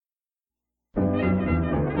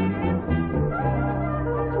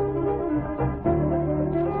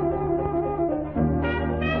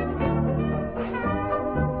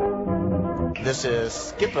This is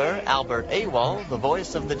Skipper Albert Awol, the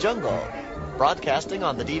voice of the jungle, broadcasting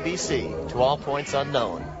on the DVC to all points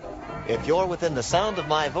unknown. If you're within the sound of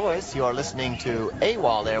my voice, you're listening to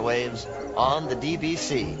AWOL Airwaves on the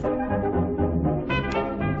DVC.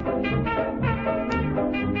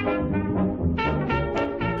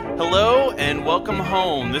 Hello and welcome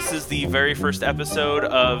home. This is the very first episode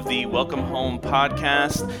of the Welcome Home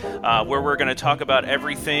podcast, where we're going to talk about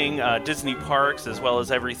everything Disney parks as well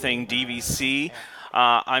as everything DVC.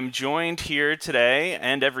 I'm joined here today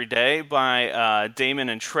and every day by Damon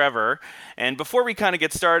and Trevor. And before we kind of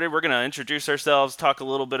get started, we're going to introduce ourselves, talk a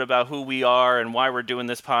little bit about who we are and why we're doing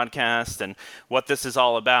this podcast and what this is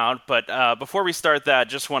all about. But before we start that,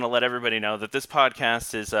 just want to let everybody know that this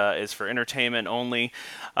podcast is for entertainment only.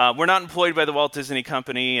 We're not employed by the Walt Disney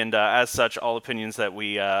Company, and as such, all opinions that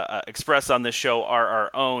we express on this show are our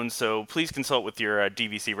own. So please consult with your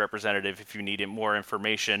DVC representative if you need more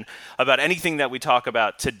information about anything that we talk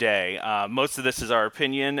about today. Most of this is our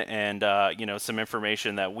opinion and some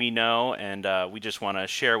information that we know, and we just want to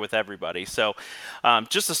share with everybody. So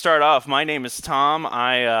just to start off, my name is Tom.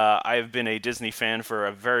 I've been a Disney fan for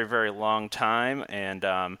a very, very long time, and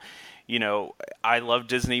I love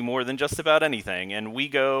Disney more than just about anything, and we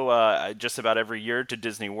go just about every year to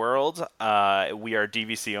Disney World. We are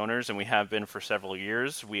DVC owners, and we have been for several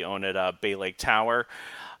years. We own at Bay Lake Tower.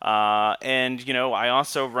 I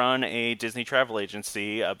also run a Disney travel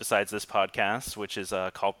agency besides this podcast, which is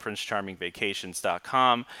called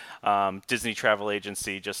PrinceCharmingVacations.com. Disney travel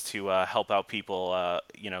agency just to help out people,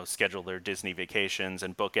 schedule their Disney vacations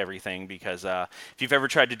and book everything. Because if you've ever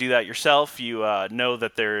tried to do that yourself, you know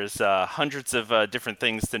that there's hundreds of different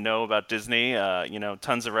things to know about Disney.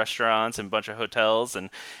 Tons of restaurants and a bunch of hotels. And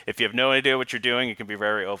if you have no idea what you're doing, it can be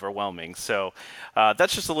very overwhelming. So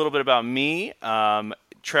that's just a little bit about me.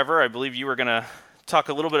 Trevor, I believe you were going to talk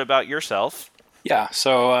a little bit about yourself. Yeah,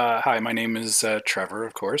 so hi, my name is Trevor,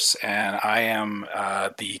 of course, and I am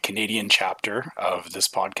the Canadian chapter of this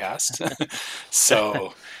podcast.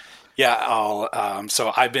 So, yeah,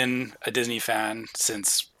 so I've been a Disney fan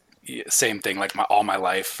since, same thing, like all my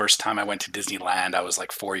life. First time I went to Disneyland, I was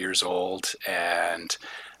like 4 years old, and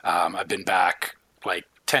I've been back like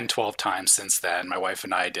 10, 12 times since then. My wife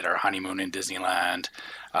and I did our honeymoon in Disneyland.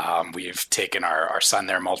 We've taken our son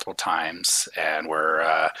there multiple times, and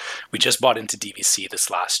we just bought into DVC this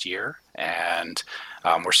last year, and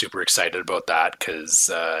we're super excited about that because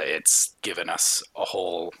it's given us a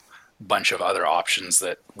whole bunch of other options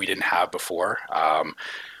that we didn't have before.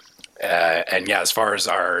 As far as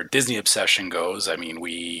our Disney obsession goes, I mean,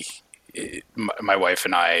 my wife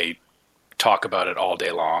and I talk about it all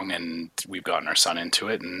day long, and we've gotten our son into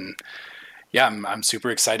it, and yeah, I'm super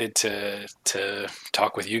excited to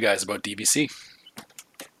talk with you guys about DVC.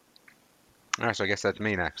 All right, so I guess that's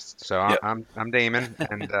me next. So Yep. I'm Damon,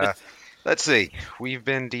 and let's see. We've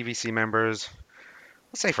been DVC members,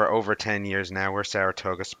 let's say for over 10 years now. We're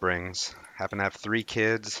Saratoga Springs. Happen to have 3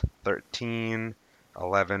 kids, 13,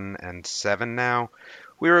 11, and 7 now.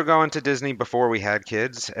 We were going to Disney before we had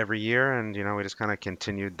kids every year, and we just kind of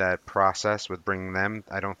continued that process with bringing them.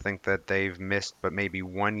 I don't think that they've missed but maybe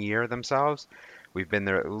 1 year themselves. We've been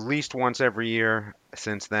there at least once every year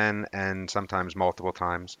since then, and sometimes multiple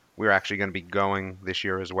times. We're actually going to be going this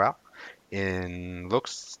year as well.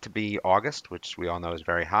 Looks to be August, which we all know is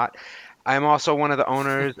very hot. I'm also one of the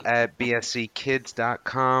owners at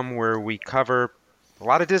bsckids.com, where we cover a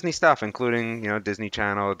lot of Disney stuff, including, Disney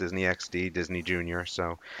Channel, Disney XD, Disney Junior.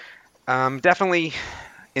 So definitely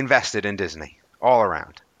invested in Disney all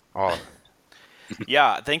around.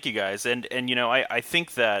 Yeah, thank you guys. And I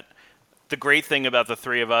think that the great thing about the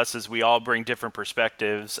three of us is we all bring different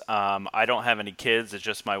perspectives. I don't have any kids. It's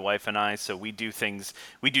just my wife and I. So we do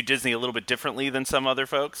Disney a little bit differently than some other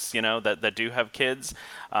folks, that do have kids.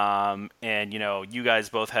 You guys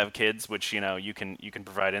both have kids, which, you can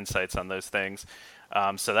provide insights on those things.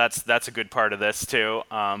 So that's a good part of this too.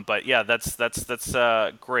 But yeah, that's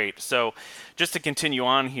great. So just to continue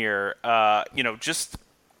on here, just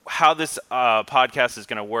how this podcast is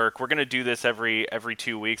going to work. We're going to do this every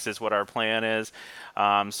 2 weeks is what our plan is.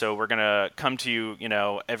 So we're going to come to you,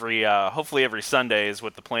 hopefully every Sunday is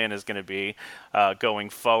what the plan is going to be going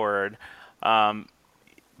forward.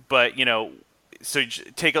 So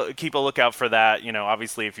keep a lookout for that.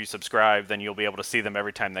 Obviously, if you subscribe, then you'll be able to see them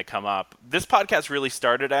every time they come up. This podcast really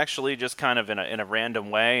started actually just kind of in a random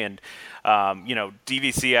way, and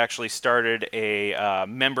DVC actually started a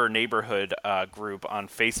member neighborhood group on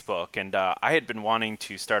Facebook, and I had been wanting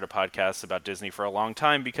to start a podcast about Disney for a long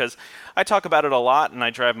time because I talk about it a lot, and I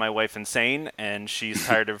drive my wife insane, and she's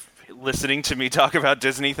tired of listening to me talk about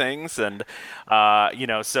Disney things, and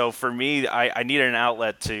so for me, I needed an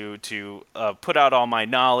outlet to put out all my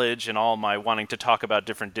knowledge and all my wanting to talk about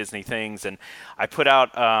different Disney things, and I put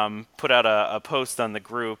out a post on the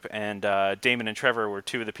group, and Damon and Trevor were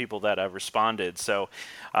two of the people that responded. So,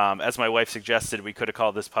 as my wife suggested, we could have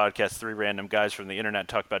called this podcast "Three Random Guys from the Internet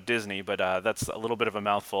Talk About Disney," but that's a little bit of a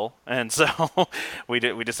mouthful, and so we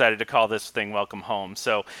decided to call this thing "Welcome Home."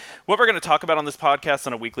 So, what we're going to talk about on this podcast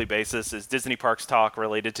on a weekly basis is Disney Parks talk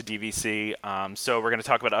related to DVC. So we're going to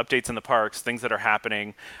talk about updates in the parks, things that are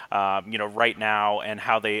happening, right now, and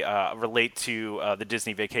how they relate to the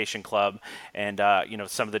Disney Vacation Club, and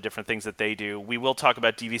some of the different things that they do. We will talk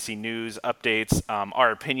about DVC news, updates,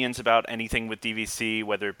 our opinions about anything with DVC,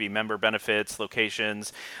 whether it be member benefits,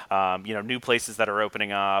 locations, new places that are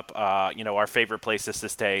opening up, our favorite places to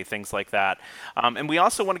stay, things like that. And we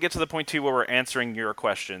also want to get to the point too where we're answering your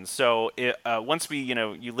questions. So once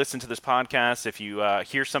you listen to this podcast, if you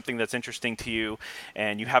hear something that's interesting to you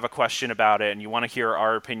and you have a question about it and you want to hear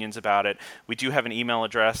our opinions about it, we do have an email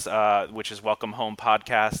address, which is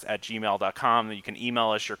welcomehomepodcast@gmail.com. You can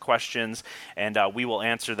email us your questions, and we will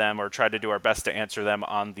answer them or try to do our best to answer them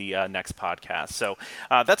on the next podcast. So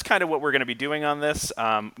that's kind of what we're going to be doing on this.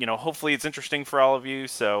 Hopefully it's interesting for all of you.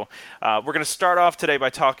 So we're going to start off today by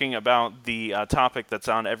talking about the topic that's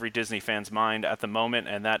on every Disney fan's mind at the moment,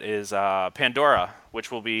 and that is Pandora,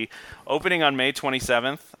 which will be opening on May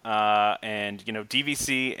 27th. And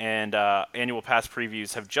DVC and annual pass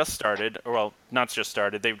previews have just started. Well, not just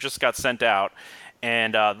started. They've just got sent out.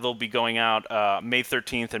 And they'll be going out May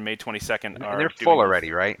 13th and May 22nd. And they're full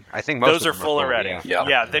already, right? I think most those of them are full already.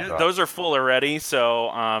 Yeah. Those are full already.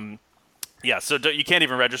 So, so you can't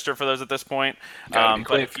even register for those at this point.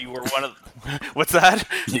 But if you were one of, what's that?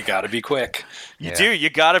 You got to be quick. You do.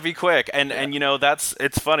 You got to be quick. And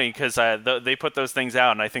it's funny because they put those things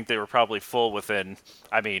out, and I think they were probably full within.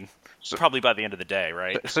 Probably by the end of the day,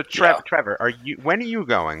 right? So Trevor, when are you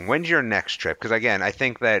going? When's your next trip? Because again, I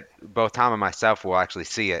think that both Tom and myself will actually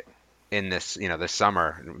see it in this, this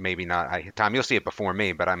summer. Maybe not. Tom, you'll see it before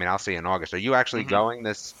me, but I'll see it in August. Are you actually going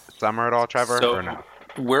this summer at all, Trevor? Or no?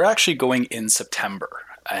 We're actually going in September.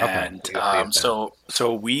 And okay. so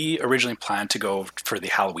we originally planned to go for the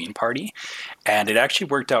Halloween party, and it actually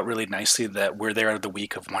worked out really nicely that we're there the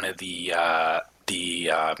week of one of the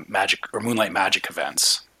Magic or Moonlight Magic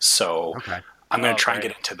events. So I'm going to try and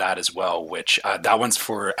get into that as well, which that one's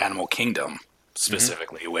for Animal Kingdom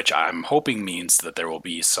specifically, which I'm hoping means that there will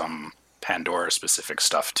be some Pandora-specific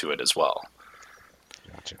stuff to it as well.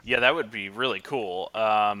 Gotcha. Yeah, that would be really cool.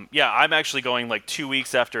 I'm actually going like 2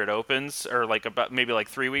 weeks after it opens, or maybe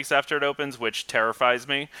 3 weeks after it opens, which terrifies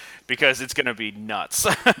me because it's going to be nuts.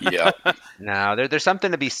 Yeah. Now, there's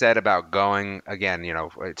something to be said about going, again,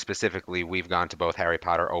 specifically we've gone to both Harry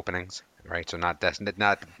Potter openings, right? So not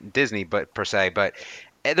Disney, but per se, but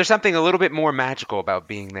there's something a little bit more magical about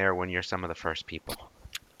being there when you're some of the first people.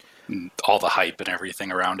 All the hype and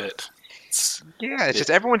everything around it. It's just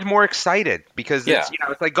everyone's more excited because it's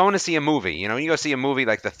like going to see a movie. You go see a movie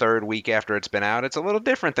like the third week after it's been out. It's a little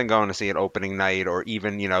different than going to see it opening night or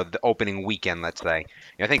even the opening weekend. Let's say.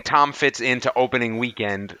 I think Tom fits into opening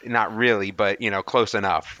weekend, not really, but close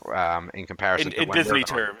enough in comparison to in Disney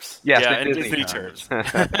terms. Yes, in Disney terms.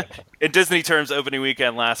 In Disney terms, opening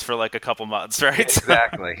weekend lasts for like a couple months, right?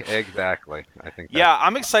 Exactly. I think.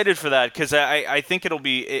 I'm excited for that because I think it'll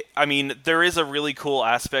be. There is a really cool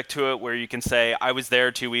aspect to it where you can say I was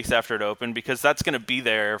there 2 weeks after it opened because that's going to be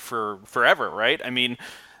there for forever, right?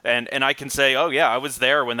 And I can say, oh yeah, I was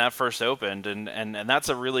there when that first opened, and that's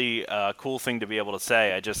a really cool thing to be able to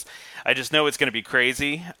say. I just know it's going to be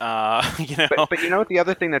crazy, But what? The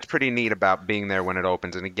other thing that's pretty neat about being there when it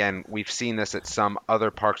opens, and again, we've seen this at some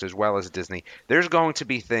other parks as well as Disney. There's going to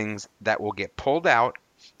be things that will get pulled out,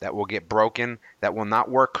 that will get broken, that will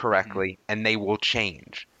not work correctly, and they will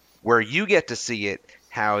change. Where you get to see it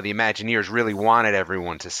how the Imagineers really wanted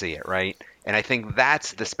everyone to see it, right? And I think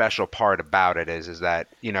that's the special part about it is that,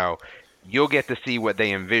 you'll get to see what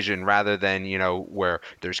they envision rather than, where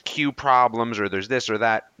there's queue problems or there's this or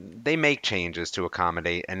that. They make changes to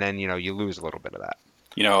accommodate, and then, you lose a little bit of that.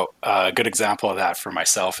 A good example of that for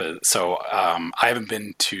myself is, I haven't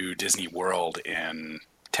been to Disney World in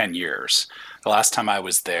 10 years. The last time I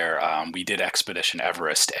was there, we did Expedition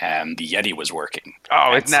Everest, and the Yeti was working.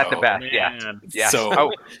 Oh, isn't that the best? Yeah.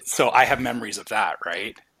 So I have memories of that,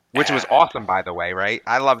 right? Which was awesome, by the way, right?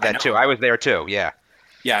 I love that too. I was there too. Yeah.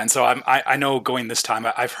 Yeah, and so I know going this time,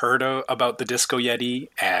 I've heard about the Disco Yeti,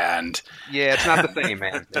 and it's not the same,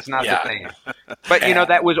 man. It's not the same. But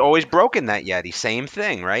that was always broken. That Yeti, same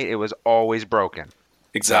thing, right? It was always broken.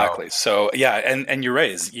 Exactly. So yeah, and you're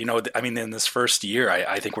right. I mean, in this first year,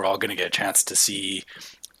 I think we're all going to get a chance to see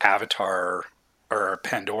Avatar or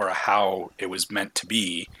Pandora how it was meant to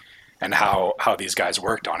be, and how these guys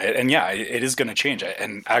worked on it. And yeah, it is going to change.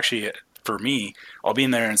 And actually, for me, I'll be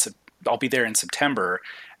there in September,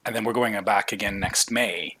 and then we're going back again next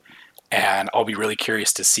May, and I'll be really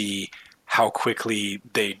curious to see how quickly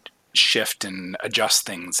they shift and adjust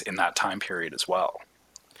things in that time period as well.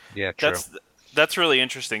 Yeah, true. That's really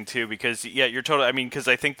interesting too, because yeah, you're totally. I mean, because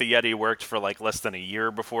I think the Yeti worked for like less than a year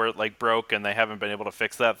before it like broke, and they haven't been able to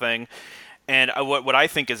fix that thing. And what I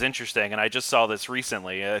think is interesting, and I just saw this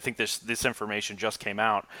recently. I think this information just came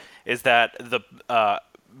out, is that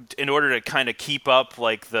in order to kind of keep up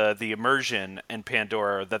like the immersion in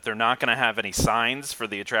Pandora, that they're not going to have any signs for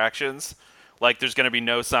the attractions. Like there's going to be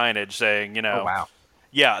no signage saying, Oh, wow.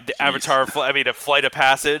 yeah, the Avatar. I mean, a flight of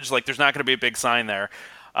passage. Like there's not going to be a big sign there.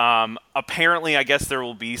 Apparently, I guess there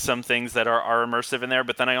will be some things that are immersive in there,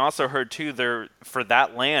 but then I also heard too, for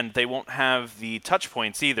that land, they won't have the touch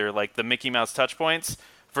points either. Like the Mickey Mouse touch points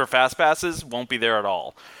for fast passes won't be there at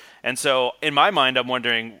all. And so in my mind, I'm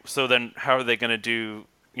wondering, so then how are they going to do,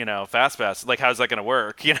 fast pass? Like, how's that going to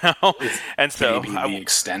work, And so maybe the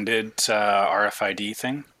extended RFID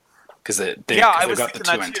thing, because they've got the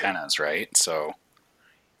two antennas, right? So.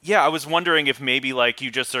 Yeah, I was wondering if maybe like you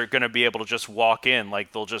just are going to be able to just walk in,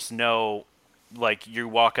 like they'll just know, like you're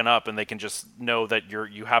walking up, and they can just know that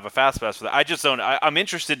you have a fast pass for that. I just don't. I'm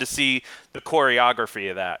interested to see the choreography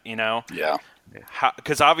of that, Yeah.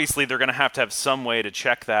 Because obviously they're going to have some way to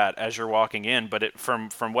check that as you're walking in. But from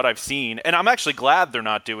what I've seen, and I'm actually glad they're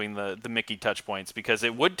not doing the Mickey touch points, because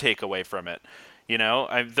it would take away from it.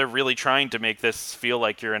 They're really trying to make this feel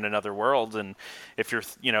like you're in another world, and if you're,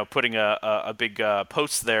 putting a big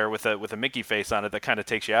post there with a Mickey face on it, that kind of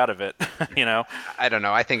takes you out of it, I don't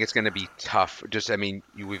know. I think it's going to be tough. I mean,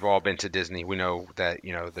 we've all been to Disney. We know that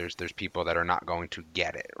there's people that are not going to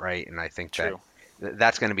get it, right? And I think True.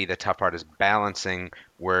 that's going to be the tough part, is balancing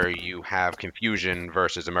where you have confusion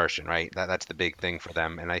versus immersion, right? That's the big thing for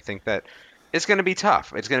them, and I think that. It's going to be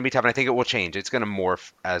tough. It's going to be tough, and I think it will change. It's going to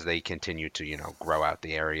morph as they continue to, grow out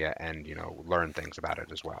the area and, learn things about it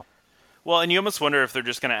as well. Well, and you almost wonder if they're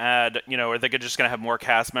just going to add, or they're just going to have more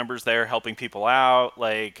cast members there helping people out.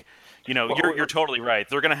 Like, you're totally right.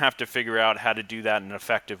 They're going to have to figure out how to do that in an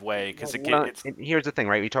effective way, because here's the thing,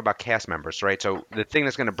 right? We talk about cast members, right? So the thing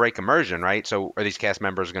that's going to break immersion, right? So are these cast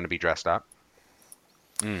members going to be dressed up?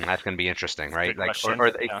 That's going to be interesting, right? Like,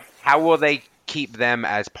 how will they keep them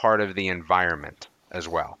as part of the environment as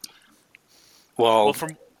well? Well,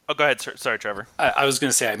 go ahead. Sorry, Trevor. I was going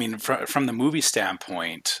to say, I mean, from the movie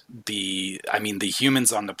standpoint, the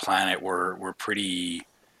humans on the planet were pretty.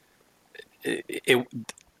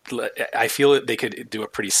 I feel that they could do a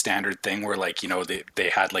pretty standard thing where, like,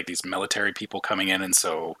 they had like these military people coming in, and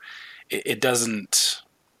so it doesn't.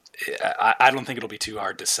 I don't think it'll be too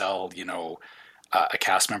hard to sell, a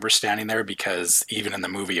cast member standing there, because even in the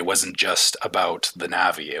movie, it wasn't just about the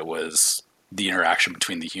Na'vi; it was the interaction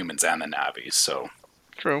between the humans and the Na'vis. So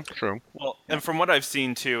true. Well, and from what I've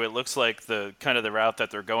seen too, it looks like the route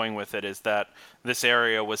that they're going with it is that this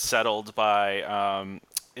area was settled by.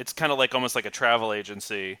 It's kind of like almost like a travel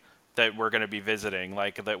agency that we're going to be visiting,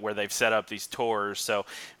 like that, where they've set up these tours. So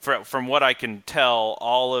from what I can tell,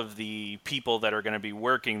 all of the people that are going to be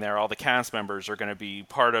working there, all the cast members, are going to be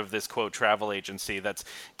part of this quote travel agency that's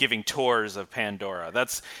giving tours of Pandora.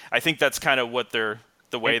 I think that's kind of what the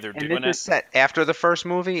way they're doing it. And this is set after the first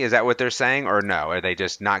movie? Is that what they're saying, or no? Are they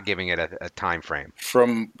just not giving it a time frame?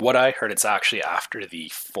 From what I heard, it's actually after the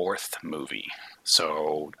fourth movie.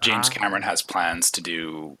 So James Cameron has plans to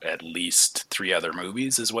do at least 3 other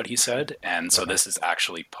movies, is what he said, and so this is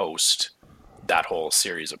actually post that whole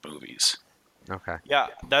series of movies. Okay. Yeah,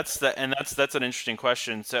 that's an interesting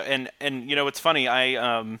question. So and it's funny,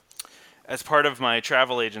 I as part of my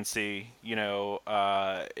travel agency,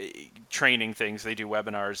 training things, they do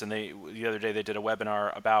webinars, and the other day they did a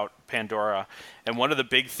webinar about Pandora, and one of the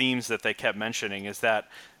big themes that they kept mentioning is that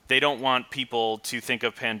they don't want people to think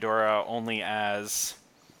of Pandora only as,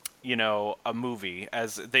 a movie,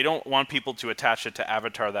 as they don't want people to attach it to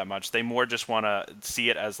Avatar that much. They more just want to see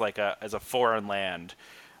it as like as a foreign land.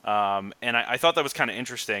 And I thought that was kind of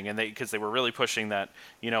interesting, and because they were really pushing that,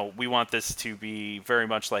 we want this to be very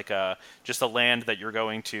much like just a land that you're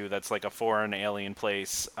going to that's like a foreign alien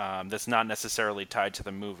place, that's not necessarily tied to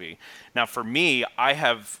the movie. Now, for me, I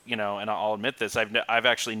have, and I'll admit this, I've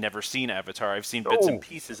actually never seen Avatar. I've seen bits and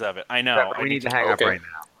pieces of it. I know. We need to hang up right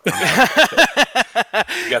now.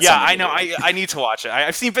 Yeah, I know. I need to watch it.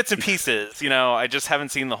 I've seen bits and pieces. I just haven't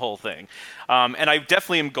seen the whole thing. And I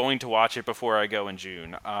definitely am going to watch it before I go in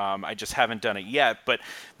June. I just haven't done it yet. But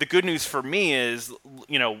the good news for me is,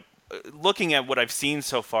 looking at what I've seen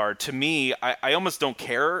so far, to me, I almost don't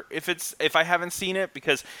care if I haven't seen it,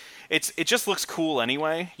 because it just looks cool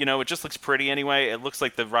anyway. It just looks pretty anyway. It looks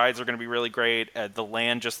like the rides are going to be really great. The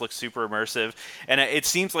land just looks super immersive, and it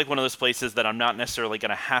seems like one of those places that I'm not necessarily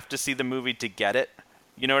going to have to see the movie to get it.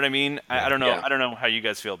 You know what I mean? I don't know. Yeah. I don't know how you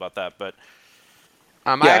guys feel about that, but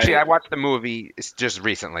I watched the movie just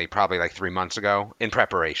recently, probably like 3 months ago, in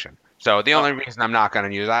preparation. So the only reason I'm not going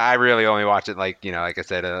to use, I really only watched it like I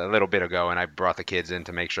said, a little bit ago, and I brought the kids in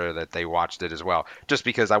to make sure that they watched it as well, just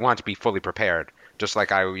because I want to be fully prepared. Just like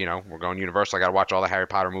we're going to Universal, I got to watch all the Harry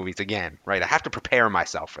Potter movies again, right? I have to prepare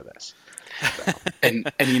myself for this. So.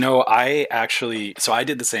 And I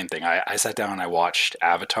did the same thing. I sat down and I watched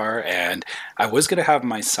Avatar, and I was going to have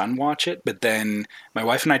my son watch it, but then my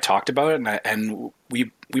wife and I talked about it, and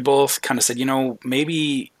we both kind of said,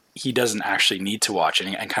 maybe he doesn't actually need to watch it.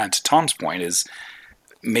 And kind of to Tom's point is,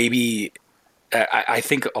 maybe I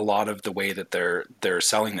think a lot of the way that they're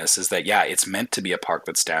selling this is that, yeah, it's meant to be a park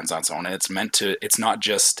that stands on its own, and it's not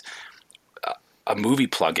just a movie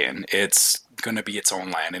plug-in. It's going to be its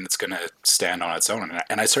own land, and it's going to stand on its own.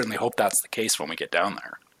 And I certainly hope that's the case when we get down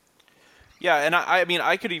there. yeah, and I mean,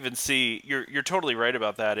 I could even see you're totally right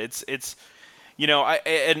about that. It's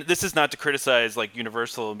and this is not to criticize like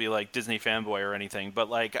Universal and be like Disney fanboy or anything, but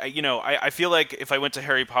like I feel like if I went to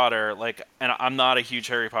Harry Potter, like, and I'm not a huge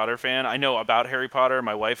Harry Potter fan. I know about Harry Potter.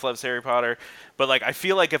 My wife loves Harry Potter, but like I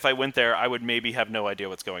feel like if I went there, I would maybe have no idea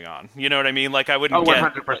what's going on. You know what I mean? Like I wouldn't.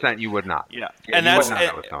 100% you would not. Yeah, Yeah, and you that's would not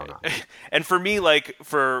know what's going on. And for me, like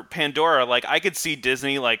for Pandora, like I could see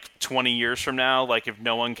Disney like 20 years from now, like if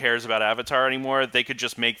no one cares about Avatar anymore, they could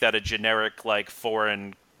just make that a generic like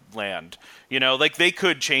foreign land. Like they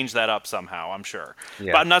could change that up somehow, I'm sure.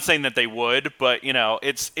 Yeah. But I'm not saying that they would, but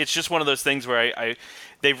it's just one of those things where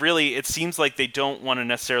they really, it seems like they don't want to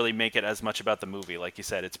necessarily make it as much about the movie. Like you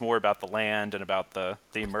said, it's more about the land and about the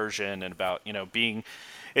immersion and about, being,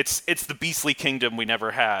 it's the beastly kingdom we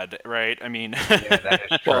never had, right? I mean, Yeah, that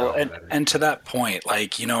is true. Well, and to that point,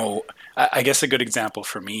 like, I guess a good example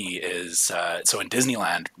for me is, so in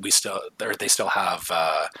Disneyland, they still have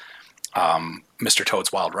Mr.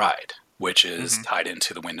 Toad's Wild Ride, which is tied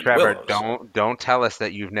into the Wind and Trevor, Willows. don't tell us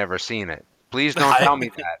that you've never seen it. Please don't tell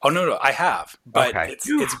me that. Oh no, I have, but Okay.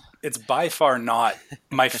 it's by far not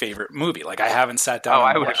my favorite movie. Like I haven't sat down. Oh,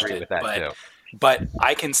 and I would watched agree it, with that too. But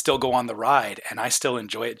I can still go on the ride, and I still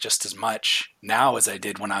enjoy it just as much now as I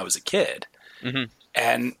did when I was a kid. Mhm.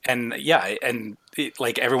 And yeah, and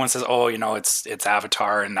like everyone says, oh, it's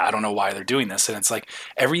Avatar, and I don't know why they're doing this, and it's like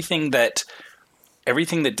everything that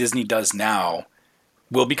Disney does now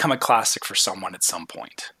will become a classic for someone at some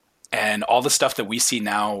point. And all the stuff that we see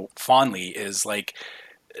now fondly is like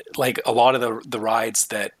a lot of the rides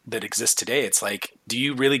that exist today. It's like, do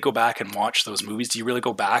you really go back and watch those movies? Do you really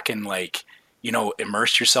go back and like,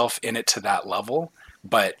 immerse yourself in it to that level?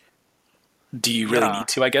 But do you really need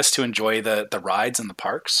to, I guess, to enjoy the rides and the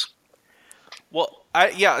parks? Well,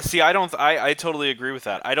 I totally agree with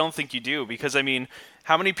that. I don't think you do, because I mean,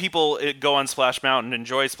 how many people go on Splash Mountain,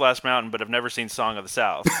 enjoy Splash Mountain, but have never seen Song of the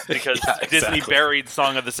South? Because Yeah, exactly. Disney buried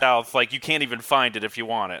Song of the South. Like, you can't even find it if you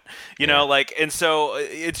want it. You know, like, and so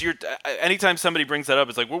it's anytime somebody brings that up,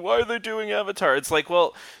 it's like, well, why are they doing Avatar? It's like,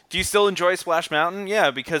 well, do you still enjoy Splash Mountain? Yeah,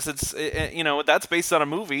 because that's based on a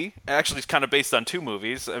movie. Actually, it's kind of based on two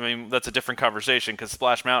movies. I mean, that's a different conversation, because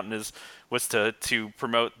Splash Mountain was to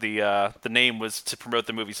promote the name was to promote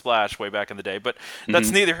the movie Splash way back in the day. But that's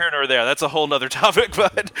neither here nor there. That's a whole nother topic.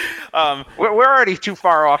 But We're already too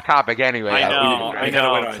far off topic anyway. I know. I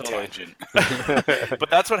gotta went on a tangent. But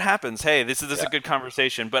that's what happens. Hey, this is a good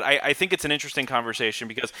conversation. But I think it's an interesting conversation,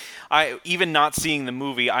 because even not seeing the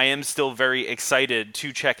movie, I am still very excited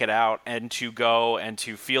to check it out and to go and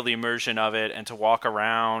to feel the immersion of it and to walk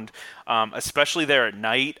around, especially there at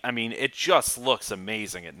night. I mean, it just looks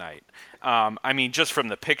amazing at night. I mean, just from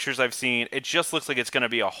the pictures I've seen, it just looks like it's going to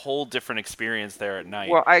be a whole different experience there at night.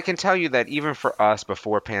 Well, I can tell you that even for us,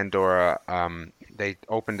 before Pandora, they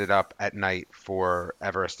opened it up at night for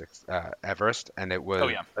Everest, and it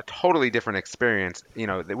was a totally different experience.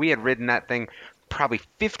 We had ridden that thing probably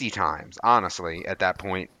 50 times, honestly, at that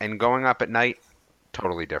point, and going up at night,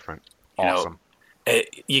 totally different. Awesome.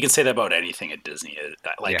 You can say that about anything at Disney.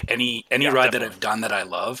 Like any ride that I've done that I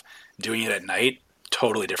love, doing it at night,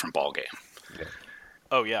 totally different ball game.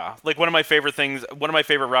 Oh yeah, like one of my favorite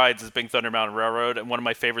rides is Big Thunder Mountain Railroad, and one of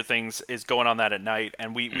my favorite things is going on that at night.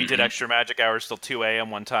 And we did extra magic hours till 2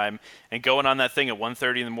 a.m. one time, and going on that thing at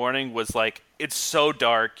 1:30 in the morning was like, it's so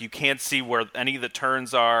dark, you can't see where any of the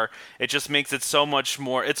turns are. It just makes it so much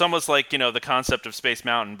more. It's almost like, the concept of Space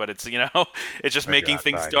Mountain, but it's it's just making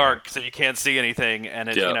things dark so you can't see anything, and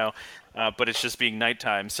it but it's just being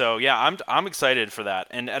nighttime. So yeah, I'm excited for that,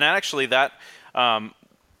 and actually that.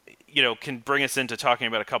 Can bring us into talking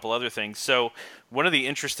about a couple other things. So one of the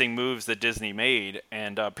interesting moves that Disney made,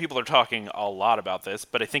 and people are talking a lot about this,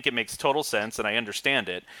 but I think it makes total sense and I understand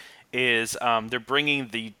it, is they're bringing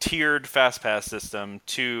the tiered FastPass system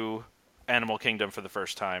to Animal Kingdom for the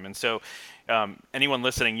first time. And so anyone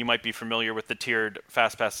listening, you might be familiar with the tiered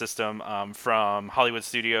FastPass system from Hollywood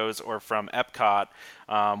Studios or from Epcot,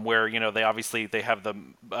 where they have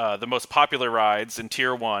the most popular rides in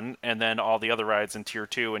Tier 1 and then all the other rides in Tier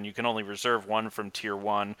 2, and you can only reserve one from Tier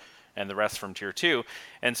 1 and the rest from Tier 2.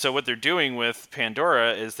 And so what they're doing with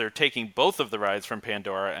Pandora is they're taking both of the rides from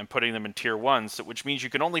Pandora and putting them in Tier 1, which means you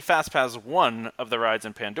can only FastPass one of the rides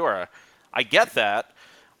in Pandora. I get that.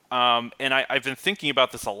 And I've been thinking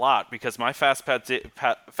about this a lot because my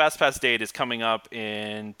FastPass date is coming up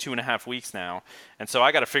in 2.5 weeks now, and so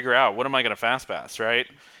I got to figure out what am I going to FastPass, right?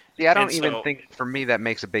 See, I don't even think for me that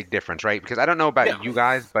makes a big difference, right? Because I don't know about you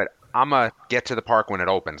guys, but I'm a get to the park when it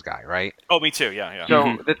opens guy, right? Oh, me too. Yeah.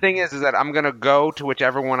 So the thing is that I'm gonna go to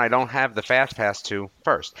whichever one I don't have the FastPass to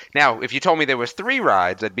first. Now, if you told me there was 3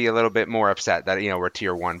 rides, I'd be a little bit more upset that we're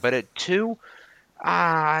Tier 1, but at 2.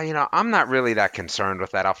 I'm not really that concerned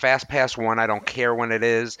with that. I'll FastPass one, I don't care when it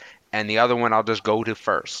is, and the other one I'll just go to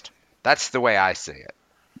first. That's the way I see it.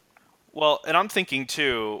 Well, and I'm thinking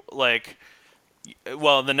too,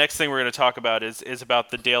 the next thing we're going to talk about is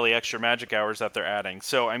about the daily extra magic hours that they're adding.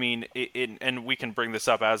 So, I mean, and we can bring this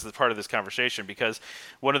up as part of this conversation because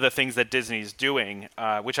one of the things that Disney's doing,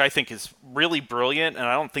 which I think is really brilliant, and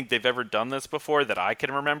I don't think they've ever done this before that I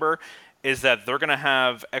can remember, is that they're going to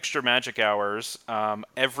have extra magic hours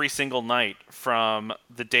every single night from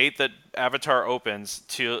the date that Avatar opens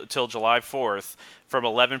till July 4th from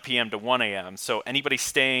 11 p.m. to 1 a.m. So any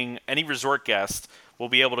resort guest will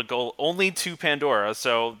be able to go only to Pandora,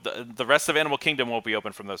 so the rest of Animal Kingdom won't be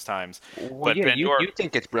open from those times. Well, but yeah, Pandora... you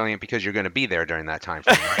think it's brilliant because you're going to be there during that time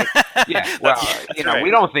frame, right? Yeah, well, right. We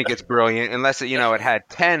don't think it's brilliant unless it had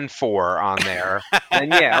 10-4 on there.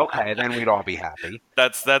 Then okay, then we'd all be happy.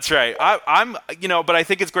 That's right. I'm but I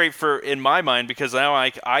think it's great in my mind because now I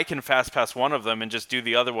can FastPass one of them and just do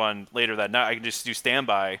the other one later that night. I can just do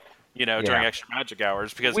standby, during extra magic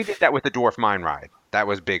hours because we did that with the Dwarf Mine ride. That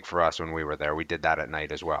was big for us when we were there. We did that at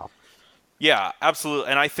night as well. Yeah, absolutely.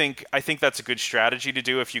 And I think that's a good strategy to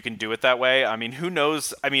do if you can do it that way. I mean, who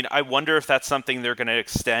knows? I mean, I wonder if that's something they're going to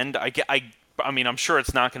extend. I mean, I'm sure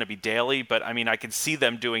it's not going to be daily, but I mean, I can see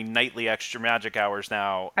them doing nightly extra magic hours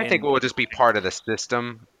now. I think it will just be part of the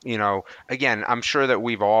system. Again, I'm sure that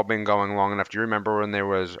we've all been going long enough. Do you remember when there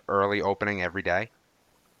was early opening every day?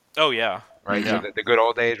 Oh, yeah. Right, yeah. So the good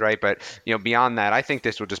old days, right? But beyond that, I think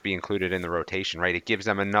this will just be included in the rotation, right? It gives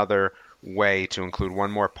them another way to include one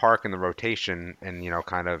more park in the rotation, and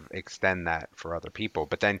kind of extend that for other people.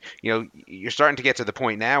 But then you're starting to get to the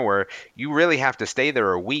point now where you really have to stay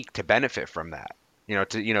there a week to benefit from that.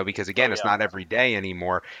 Because again, it's not every day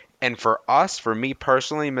anymore. And for me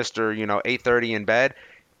personally, Mr. 8:30 in bed,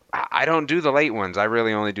 I don't do the late ones. I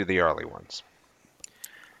really only do the early ones.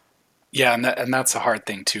 Yeah, and that's a hard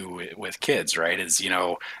thing too with kids, right? Is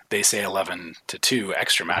they say 11 to 2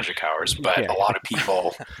 extra magic hours, but a lot of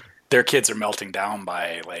people, their kids are melting down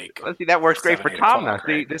by Let's see, that works great for Tom now.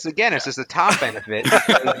 See, this again, it's just a Tom benefit.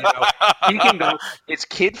 Because, he can go. It's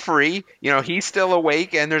kid free. He's still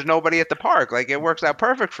awake, and there's nobody at the park. It works out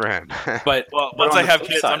perfect for him. But once I have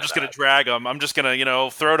kids, I'm just going to drag them. I'm just going to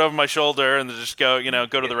throw it over my shoulder and just go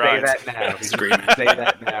to the rides. Say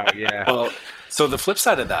that now. Yeah. Well. So the flip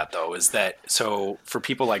side of that, though, is that for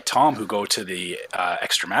people like Tom who go to the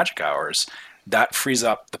extra magic hours, that frees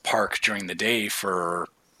up the park during the day for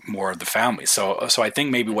more of the family. So I think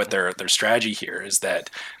maybe what their strategy here is that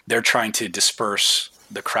they're trying to disperse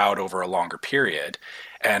the crowd over a longer period.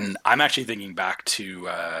 And I'm actually thinking back to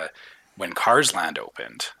when Cars Land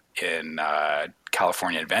opened in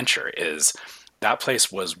California Adventure. Is that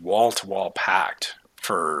place was wall to wall packed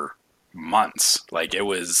for months.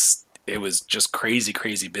 It was just crazy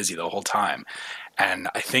busy the whole time. And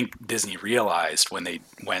I think Disney realized when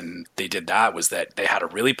they did that was that they had a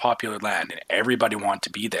really popular land and everybody wanted to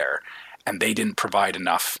be there, and they didn't provide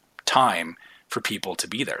enough time for people to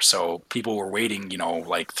be there. So people were waiting,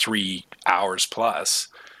 3 hours plus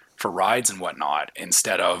for rides and whatnot,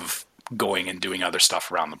 instead of going and doing other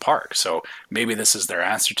stuff around the park. So maybe this is their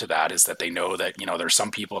answer to that, is that they know that, there's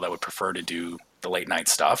some people that would prefer to do the late night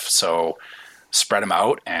stuff. So spread them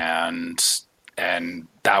out, and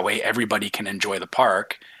that way everybody can enjoy the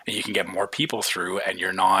park, and you can get more people through, and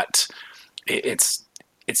you're not, it's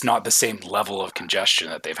not the same level of congestion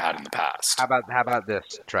that they've had in the past. How about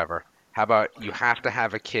this, Trevor? How about you have to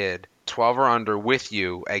have a kid 12 or under with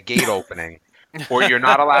you at gate opening, or you're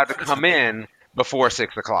not allowed to come in before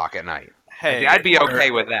 6 o'clock at night. Hey, I'd be okay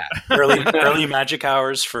with that. early magic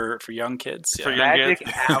hours for young kids. Yeah. For young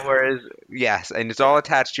Magic hours, yes, and it's all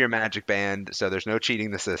attached to your magic band, so there's no cheating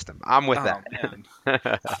the system. I'm with that.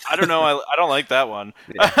 I don't know. I don't like that one.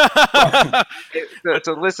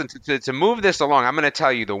 So listen, to move this along, I'm going to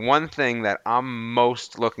tell you the one thing that I'm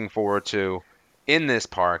most looking forward to in this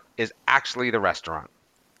park is actually the restaurant.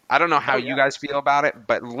 I don't know how you guys feel about it,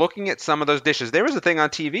 but looking at some of those dishes, there was a thing on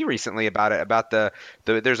TV recently about it, about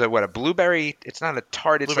there's a blueberry, it's not a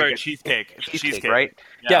tart, it's blueberry like cheesecake. cheesecake, right?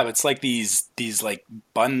 Yeah, but it's like these like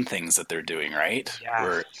bun things that they're doing, right? Yeah.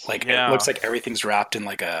 Where it looks like everything's wrapped in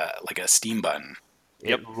like a steam bun.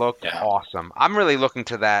 It looked awesome. I'm really looking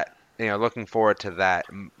to that, looking forward to that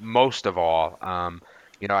most of all.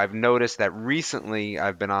 I've noticed that recently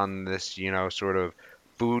I've been on this, sort of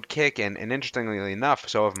food kick, and interestingly enough,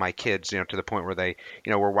 so have my kids, to the point where they,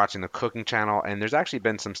 we're watching the Cooking Channel, and there's actually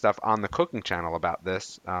been some stuff on the Cooking Channel about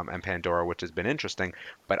this and Pandora, which has been interesting.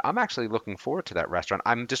 But I'm actually looking forward to that restaurant.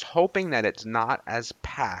 I'm just hoping that it's not as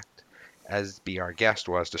packed as Be Our Guest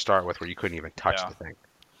was to start with, where you couldn't even touch the thing.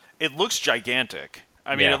 It looks gigantic.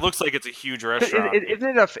 I mean, it looks like it's a huge restaurant.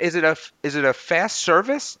 Is it a fast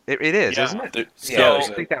service? It is, isn't it? I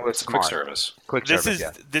think that was smart. Quick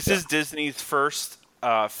service. This is Disney's first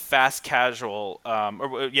fast casual,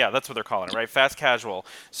 that's what they're calling it, right? Fast casual.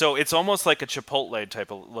 So it's almost like a Chipotle type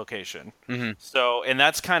of location. Mm-hmm. So, and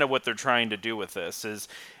that's kind of what they're trying to do with this, is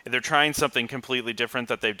they're trying something completely different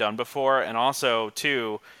that they've done before, and also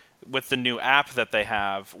too, with the new app that they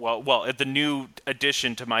have, the new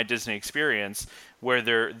addition to My Disney Experience, where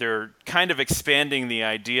they're kind of expanding the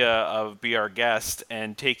idea of Be Our Guest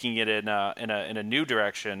and taking it in a new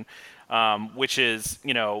direction. Which is,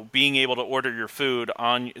 being able to order your food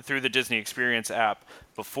through the Disney Experience app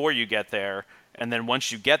before you get there. And then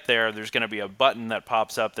once you get there, there's going to be a button that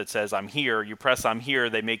pops up that says, I'm here. You press I'm here,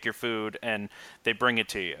 they make your food, and they bring it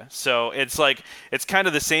to you. So it's kind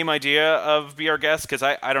of the same idea of Be Our Guest, because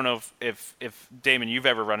I don't know if Damon, you've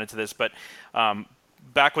ever run into this, but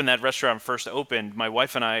back when that restaurant first opened, my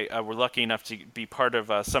wife and I were lucky enough to be part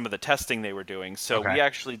of some of the testing they were doing. So we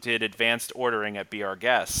actually did advanced ordering at Be Our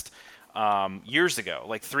Guest years ago,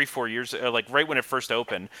 like 3-4 years, like right when it first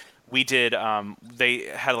opened. We did, they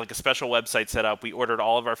had like a special website set up. We ordered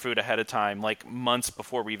all of our food ahead of time, like months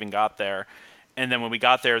before we even got there. And then when we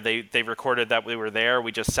got there, they recorded that we were there.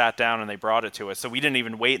 We just sat down and they brought it to us. So we didn't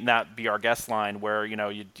even wait in that Be Our Guest line where,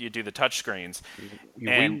 you do the touch screens.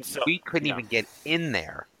 We couldn't even get in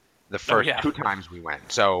there the first 2 times we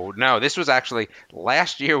went. So no, this was actually,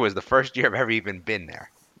 last year was the first year I've ever even been there.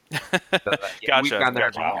 Gotcha. We've gone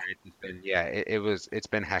there. Wow. It's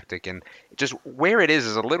been hectic, and just where it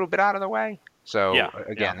is a little bit out of the way. So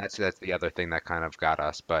that's the other thing that kind of got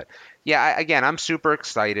us. But I'm super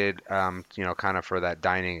excited, kind of for that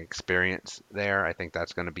dining experience there. I think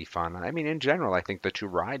that's going to be fun. I mean, in general, I think the 2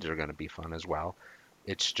 rides are going to be fun as well.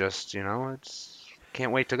 It's just,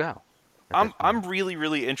 can't wait to go. I'm really,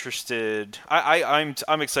 really interested.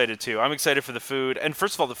 I'm excited too. I'm excited for the food. And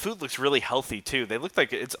first of all, the food looks really healthy too. They look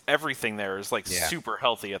like everything there is super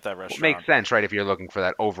healthy at that restaurant. It makes sense, right? If you're looking for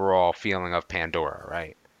that overall feeling of Pandora,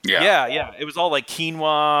 right? Yeah. It was all like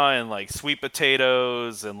quinoa and like sweet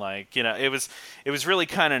potatoes and it was really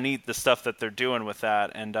kind of neat, the stuff that they're doing with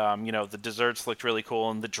that. And the desserts looked really cool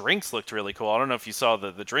and the drinks looked really cool. I don't know if you saw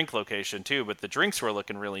the drink location too, but the drinks were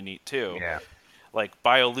looking really neat too. Yeah. Like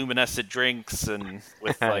bioluminescent drinks and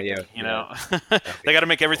with they got to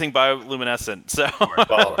make everything bioluminescent.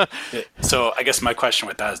 So I guess my question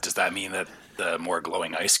with that is, does that mean that the more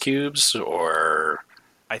glowing ice cubes, or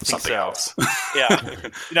I think something else? Yeah,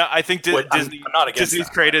 I think Disney's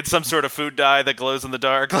created some sort of food dye that glows in the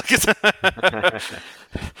dark. That's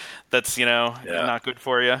not good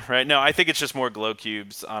for you, right? No, I think it's just more glow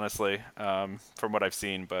cubes, honestly, from what I've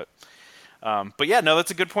seen, but that's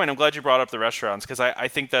a good point. I'm glad you brought up the restaurants, because I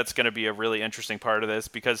think that's going to be a really interesting part of this,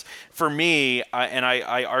 because for me, and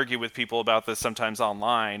I argue with people about this sometimes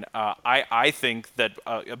online, I think that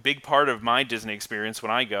a big part of my Disney experience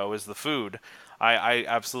when I go is the food. I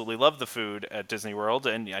absolutely love the food at Disney World,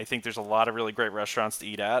 and I think there's a lot of really great restaurants to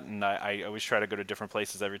eat at, and I always try to go to different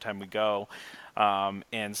places every time we go.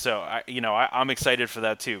 And so, I'm excited for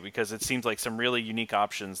that too, because it seems like some really unique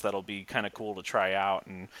options that'll be kind of cool to try out,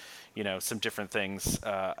 and some different things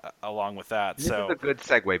along with that. This is a good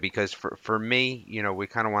segue because for me, we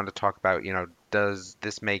kind of wanted to talk about, does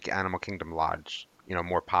this make Animal Kingdom Lodge,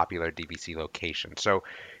 more popular DVC location? So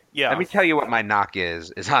yeah, let me tell you what my knock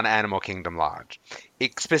is on Animal Kingdom Lodge.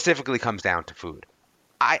 It specifically comes down to food.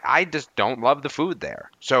 I just don't love the food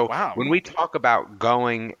there. So Wow. when we talk about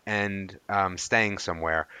going and staying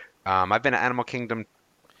somewhere, I've been to Animal Kingdom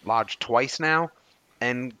Lodge twice now,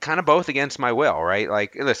 and kind of both against my will, right?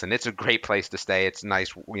 Like, listen, it's a great place to stay. It's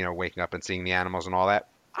nice, waking up and seeing the animals and all that.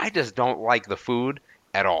 I just don't like the food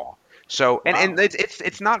at all. So, and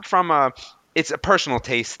it's not from it's a personal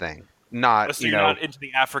taste thing. Not, so you're not into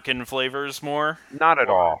the African flavors more? Not at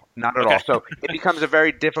all. Not at Okay. all. So it becomes a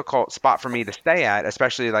very difficult spot for me to stay at,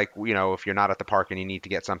 especially like, if you're not at the park and you need to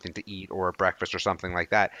get something to eat or a breakfast or something like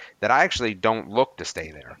that, that I actually don't look to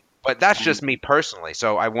stay there. But that's just me personally.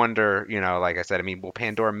 So I wonder, like I said, will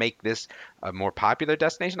Pandora make this a more popular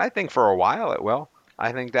destination? I think for a while it will.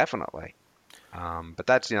 I think definitely. But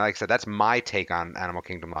that's, like I said, that's my take on Animal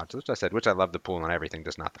Kingdom Lodge, which I love the pool and everything,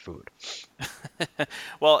 just not the food.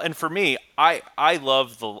 Well, and for me, I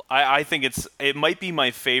love I think it might be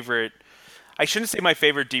my favorite. I shouldn't say my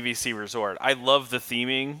favorite DVC resort. I love the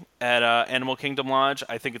theming at Animal Kingdom Lodge.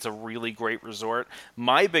 I think it's a really great resort.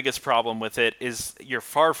 My biggest problem with it is you're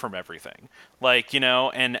far from everything. Like,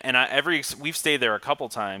 we've stayed there a couple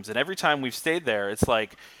times, and every time we've stayed there, it's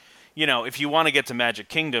like, if you want to get to Magic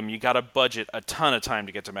Kingdom, you got to budget a ton of time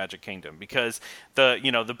to get to Magic Kingdom, because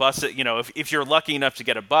the bus, if you're lucky enough to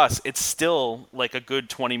get a bus, it's still like a good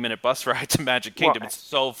 20-minute bus ride to Magic Kingdom. It's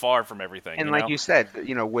so far from everything. And like you said,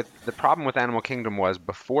 with the problem with Animal Kingdom was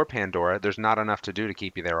before Pandora, there's not enough to do to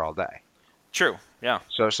keep you there all day. True. Yeah.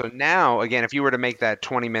 So now, again, if you were to make that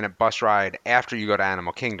 20-minute bus ride after you go to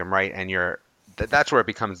Animal Kingdom, right, and that's where it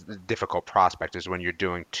becomes the difficult prospect, is when you're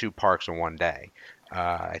doing 2 parks in one day.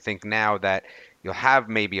 I think now that you'll have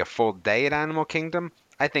maybe a full day at Animal Kingdom,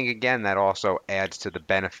 I think, again, that also adds to the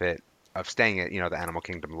benefit of staying at, the Animal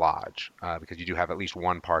Kingdom Lodge, because you do have at least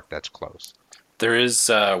one park that's close. There is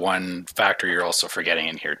one factor you're also forgetting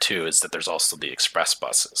in here, too, is that there's also the express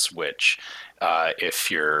buses, which if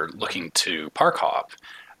you're looking to park hop,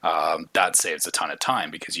 that saves a ton of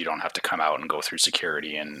time because you don't have to come out and go through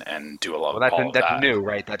security and do all of that. That's new,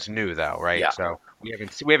 right? That's new, though, right? Yeah. So we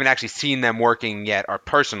haven't actually seen them working yet, or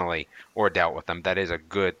personally, or dealt with them. That is a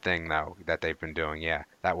good thing, though, that they've been doing. Yeah,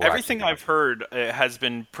 that will. Everything I've heard has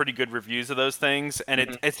been pretty good reviews of those things, and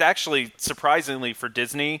it's actually surprisingly for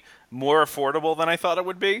Disney more affordable than I thought it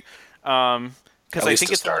would be. Because I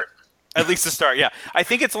think it's at least to start, yeah. I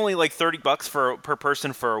think it's only like $30 per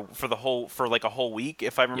person for like a whole week,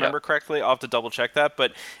 if I remember correctly. I'll have to double check that.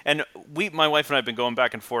 But my wife and I have been going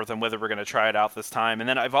back and forth on whether we're going to try it out this time. And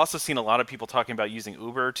then I've also seen a lot of people talking about using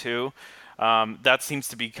Uber too. That seems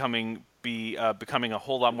to be becoming a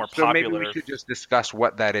whole lot more popular. So maybe we should just discuss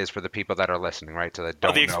what that is for the people that are listening, right? So that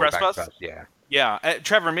don't the know Express about Bus? Yeah. Yeah,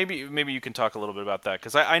 Trevor, maybe you can talk a little bit about that,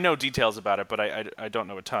 because I know details about it, but I don't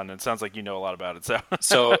know a ton. It sounds like you know a lot about it.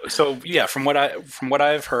 So yeah, from what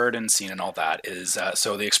I've heard and seen and all that is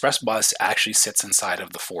so the Express Bus actually sits inside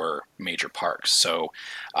of the 4 major parks. So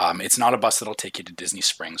it's not a bus that'll take you to Disney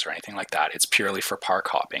Springs or anything like that. It's purely for park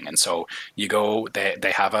hopping. And so you go,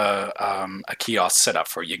 they have a kiosk set up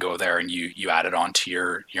for you. Go there and you add it onto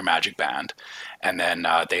your Magic Band. And then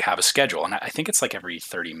they have a schedule, and I think it's like every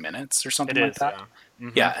 30 minutes or something like that. Yeah.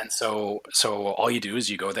 Mm-hmm. Yeah, and so all you do is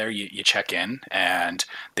you go there, you check in, and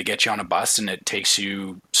they get you on a bus, and it takes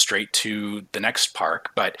you straight to the next park.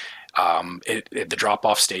 But the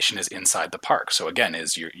drop-off station is inside the park. So again,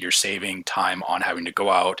 you're saving time on having to go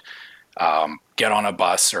out, get on a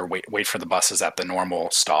bus or wait for the buses at the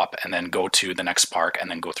normal stop, and then go to the next park and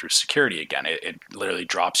then go through security again. It literally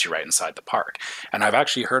drops you right inside the park. And I've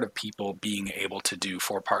actually heard of people being able to do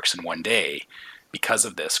 4 parks in one day because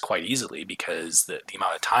of this quite easily, because the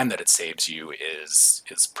amount of time that it saves you is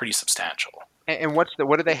pretty substantial. And what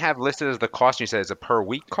do they have listed as the cost? You said it's a per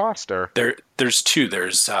week cost, or there's 2.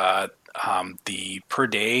 There's the per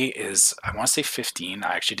day is, I want to say 15.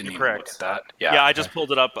 I actually didn't even look at that. Yeah, I just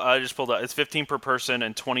pulled it up. It's 15 per person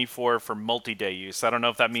and 24 for multi-day use. I don't know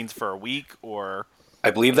if that means for a week or.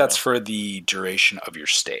 I believe that's for the duration of your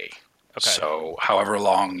stay. Okay. So however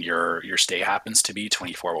long your stay happens to be,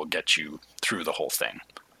 24 will get you through the whole thing.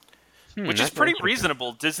 Which is pretty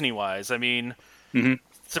reasonable Disney-wise. I mean,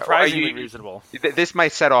 surprisingly reasonable. This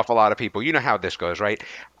might set off a lot of people. You know how this goes, right?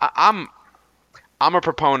 I'm I'm a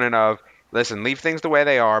proponent of, listen, leave things the way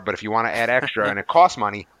they are, but if you want to add extra and it costs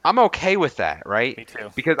money, I'm okay with that, right? Me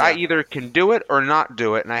too. Because I Yeah. either can do it or not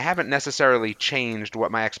do it, and I haven't necessarily changed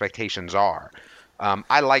what my expectations are.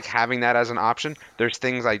 I like having that as an option. There's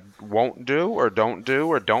things I won't do or don't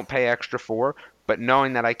pay extra for, but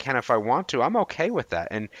knowing that I can if I want to, I'm okay with that.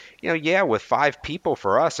 And yeah, with 5 people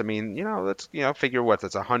for us, I mean, let's figure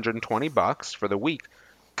that's $120 for the week.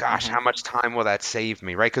 Gosh, Mhm. how much time will that save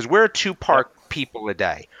me, right? Because we're 2 park people a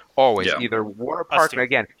day, always. Yeah. Either water Us park, too.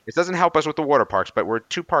 again, it doesn't help us with the water parks, but we're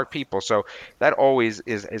 2 park people, so that always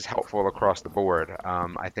is helpful across the board.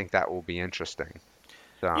 I think that will be interesting.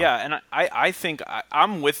 So, Yeah, and I think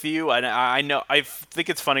I'm with you, and I know I think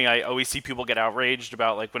it's funny. I always see people get outraged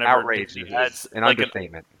about like whenever outrage Disney is adds an like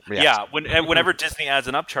understatement. Yes. yeah, whenever Disney adds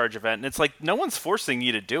an upcharge event, and it's like no one's forcing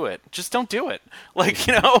you to do it. Just don't do it. Like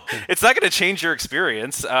it's not going to change your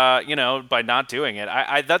experience. By not doing it.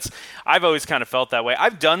 I've always kind of felt that way.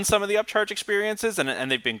 I've done some of the upcharge experiences,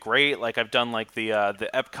 and they've been great. Like I've done like the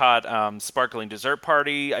Epcot sparkling dessert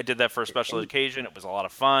party. I did that for a special occasion. It was a lot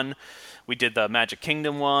of fun. We did the Magic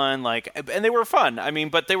Kingdom one, and they were fun. I mean,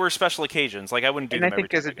 but they were special occasions. Like I wouldn't do And them I every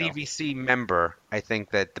think time as a I go. DVC member, I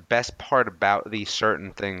think that the best part about these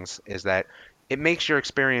certain things is that it makes your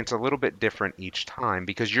experience a little bit different each time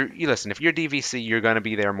because you listen, if you're DVC, you're going to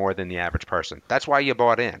be there more than the average person. That's why you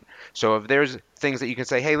bought in. So if there's things that you can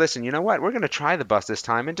say, hey, listen, you know what? We're going to try the bus this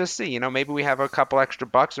time and just see, maybe we have a couple extra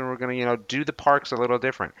bucks and we're going to, do the parks a little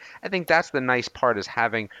different. I think that's the nice part is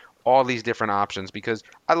having all these different options because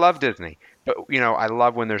I love Disney, but I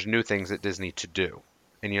love when there's new things at Disney to do.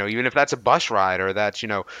 And even if that's a bus ride or that's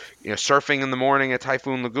surfing in the morning at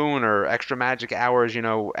Typhoon Lagoon or extra magic hours at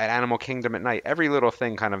Animal Kingdom at night, every little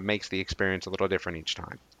thing kind of makes the experience a little different each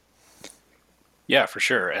time. Yeah, for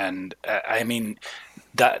sure. And I mean,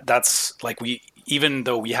 that's like even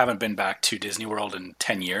though we haven't been back to Disney World in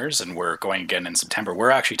 10 years and we're going again in September,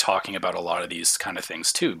 we're actually talking about a lot of these kind of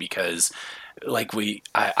things too, because like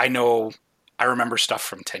I know, I remember stuff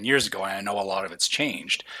from 10 years ago and I know a lot of it's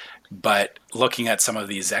changed, but looking at some of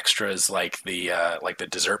these extras like the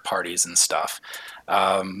dessert parties and stuff,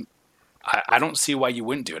 I don't see why you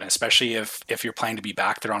wouldn't do it, especially if you're planning to be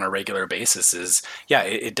back there on a regular basis.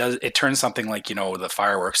 It turns something like the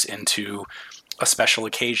fireworks into a special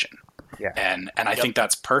occasion, Yeah. and I think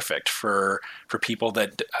that's perfect for people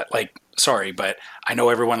that like. Sorry, but I know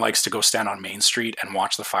everyone likes to go stand on Main Street and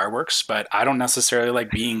watch the fireworks, but I don't necessarily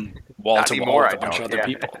like being wall Not to wall anymore, with I a bunch of don't. other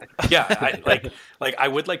Yeah. people. Yeah, I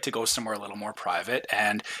would like to go somewhere a little more private,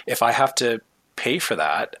 and if I have to pay for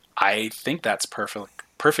that, I think that's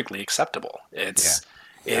perfectly acceptable. It's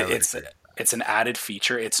I would it's agree. it's an added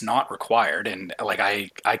feature. It's not required, and like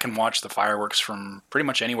I can watch the fireworks from pretty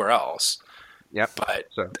much anywhere else, Yep. but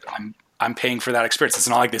So I'm paying for that experience. It's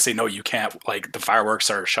not like they say no, you can't. Like the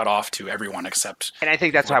fireworks are shut off to everyone except And I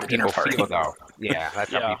think that's people how at the dinner people party. feel, though. Yeah,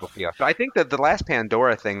 that's how Yeah. people feel. So I think that the last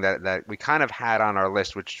Pandora thing that we kind of had on our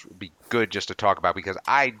list, which would be good just to talk about because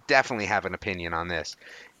I definitely have an opinion on this,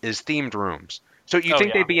 is themed rooms. So you Oh,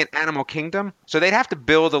 think yeah. they'd be in Animal Kingdom? So they'd have to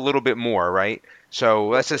build a little bit more, right? So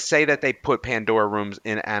let's just say that they put Pandora rooms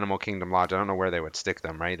in Animal Kingdom Lodge. I don't know where they would stick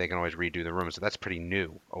them, right? They can always redo the rooms. So that's pretty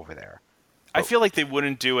new over there. I feel like they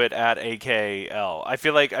wouldn't do it at AKL. I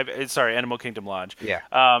feel like sorry, Animal Kingdom Lodge. Yeah.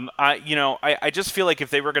 I just feel like if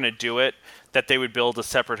they were going to do it, that they would build a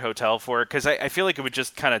separate hotel for it because I feel like it would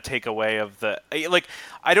just kind of take away of the like.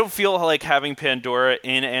 I don't feel like having Pandora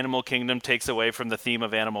in Animal Kingdom takes away from the theme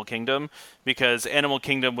of Animal Kingdom because Animal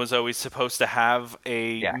Kingdom was always supposed to have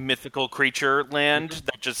a Yeah. mythical creature land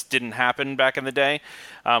that just didn't happen back in the day,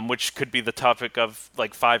 which could be the topic of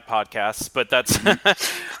like 5 podcasts. But that's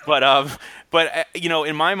but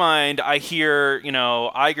in my mind, I hear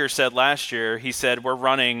Iger said last year. He said we're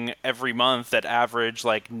running every month at average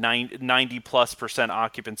like 90+%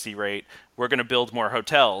 occupancy rate. We're going to build more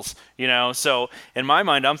hotels. So in my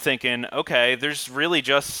mind, I'm thinking, okay, there's really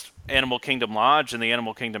just Animal Kingdom Lodge in the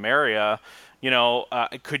Animal Kingdom area.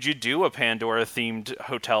 Could you do a Pandora themed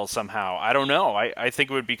hotel somehow? I don't know. I think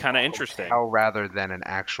it would be kind of interesting. Hotel rather than an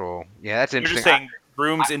actual. Yeah, that's You're interesting. just saying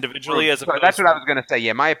rooms individually as So opposed. that's what I was going to say.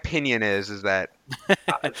 Yeah, my opinion is that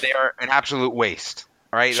they are an absolute waste.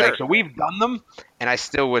 All right, Sure. like so we've done them, and I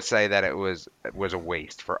still would say that it was a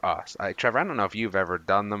waste for us. Trevor, I don't know if you've ever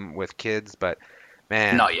done them with kids, but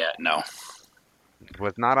man, Not yet, no. it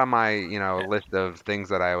was not on my list of things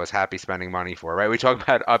that I was happy spending money for. Right, we talked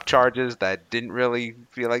about upcharges that didn't really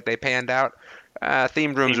feel like they panned out.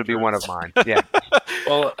 Themed rooms would be one of mine. Yeah,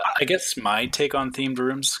 Well, I guess my take on themed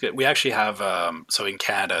rooms, we actually have, so in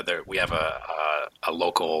Canada, we have a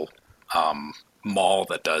local mall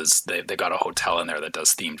that does, they got a hotel in there that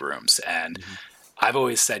does themed rooms. And I've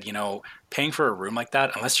always said, paying for a room like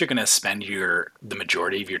that, unless you're going to spend the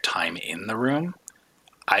majority of your time in the room,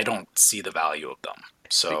 I don't see the value of them.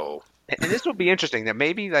 So, and this will be interesting that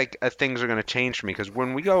maybe like things are going to change for me because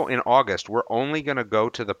when we go in August, we're only going to go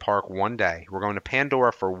to the park one day. We're going to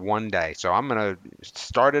Pandora for one day. So I'm going to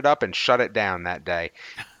start it up and shut it down that day.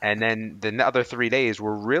 And then the other 3 days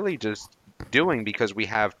we're really just doing because we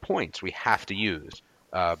have points we have to use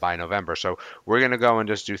by November. So we're going to go and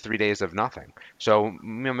just do 3 days of nothing. So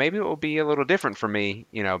maybe it will be a little different for me,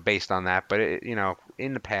 based on that. But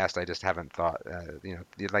in the past, I just haven't thought,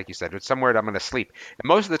 like you said, it's somewhere that I'm going to sleep. And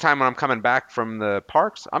most of the time when I'm coming back from the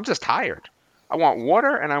parks, I'm just tired. I want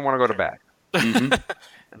water and I want to go to bed. Mm-hmm.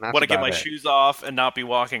 And want to get my shoes off and not be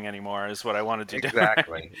walking anymore is what I want to do.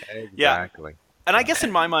 Exactly. Yeah. And I guess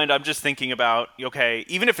in my mind, I'm just thinking about, okay,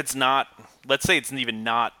 even if it's not, let's say it's even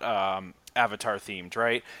not Avatar themed,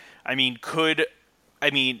 right?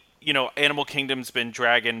 Animal Kingdom's been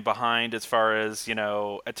dragging behind as far as,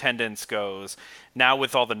 attendance goes. Now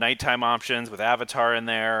with all the nighttime options, with Avatar in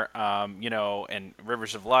there, and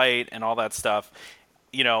Rivers of Light and all that stuff,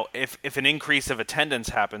 if an increase of attendance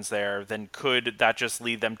happens there, then could that just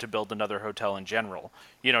lead them to build another hotel in general?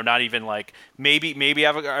 Not even like maybe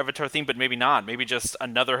Avatar theme, but maybe not. Maybe just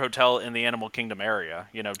another hotel in the Animal Kingdom area.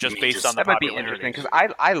 Just based on the popularity. That might be interesting because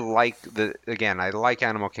I like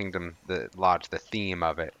Animal Kingdom, the lodge, the theme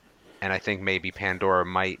of it, and I think maybe Pandora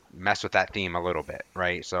might mess with that theme a little bit,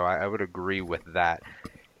 right? So I would agree with that.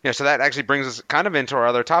 So that actually brings us kind of into our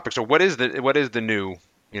other topic. So what is the new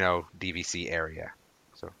DVC area?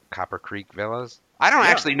 So Copper Creek Villas. I don't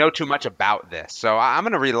actually know too much about this, so I'm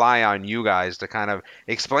going to rely on you guys to kind of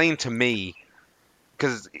explain to me.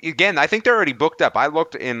 Because again, I think they're already booked up. I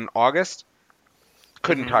looked in August,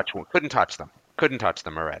 couldn't touch them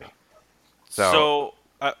already. So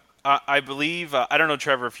I believe I don't know,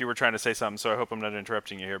 Trevor, if you were trying to say something. So I hope I'm not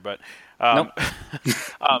interrupting you here, but nope.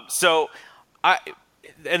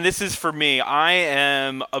 And this is for me. I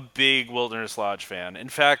am a big Wilderness Lodge fan. In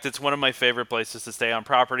fact, it's one of my favorite places to stay on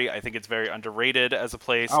property. I think it's very underrated as a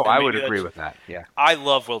place. Oh, I would agree with that. Yeah. I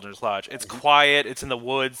love Wilderness Lodge. It's quiet. It's in the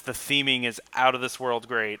woods. The theming is out of this world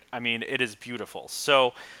great. I mean, it is beautiful.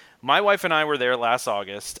 So my wife and I were there last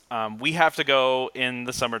August. We have to go in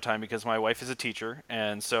the summertime because my wife is a teacher,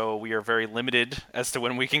 and so we are very limited as to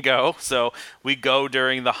when we can go. So we go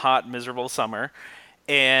during the hot, miserable summer.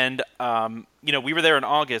 And, we were there in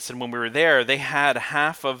August, and when we were there, they had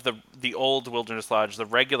half of the old Wilderness Lodge, the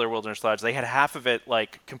regular Wilderness Lodge, they had half of it,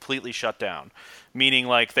 like, completely shut down. Meaning,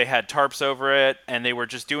 like, they had tarps over it, and they were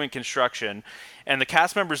just doing construction. And the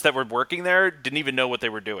cast members that were working there didn't even know what they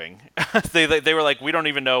were doing. They were like, we don't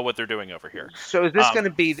even know what they're doing over here. So is this going to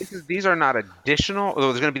be, these are not additional,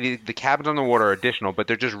 there's going to be the cabins on the water are additional, but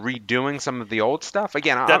they're just redoing some of the old stuff?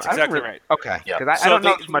 Again, that's exactly right. Okay, because I don't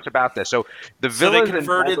know too much about this. So the villas, they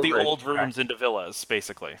converted the old rooms into villas,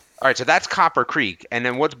 basically. All right, so that's Copper Creek, and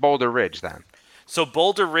then what's Boulder Ridge then? So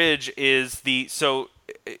Boulder Ridge is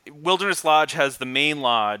Wilderness Lodge has the main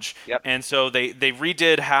lodge, and so they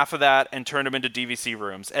redid half of that and turned them into DVC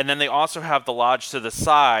rooms. And then they also have the lodge to the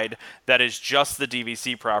side that is just the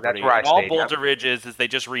DVC property. That's right. All Boulder Ridge is they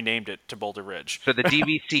just renamed it to Boulder Ridge. So the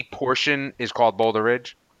DVC portion is called Boulder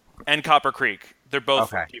Ridge? And Copper Creek. They're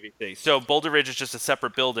both okay. DVC. So Boulder Ridge is just a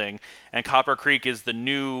separate building, and Copper Creek is the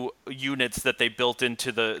new units that they built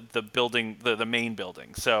into the building, the main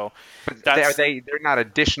building. So they're not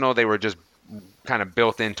additional. They were just kind of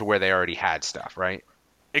built into where they already had stuff, right?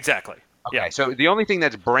 Exactly. Okay. Yeah. So the only thing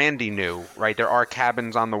that's brandy new, right? There are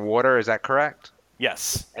cabins on the water. Is that correct?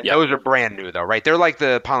 Yes. And those are brand new, though, right? They're like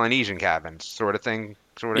the Polynesian cabins, sort of thing.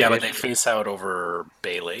 Yeah, but they face out over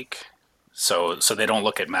Bay Lake. So they don't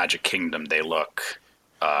look at Magic Kingdom. They look.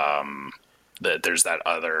 There's that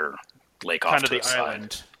other lake off kind of to the side.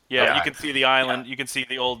 Island. Yeah, you can see the island. You can see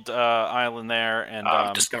the old island there,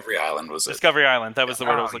 and Discovery Island was it? Discovery Island. That was the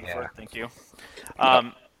word I was looking for. Thank you.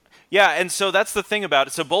 Yeah, and so that's the thing about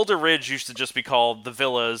it. So Boulder Ridge used to just be called the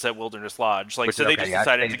Villas at Wilderness Lodge. They just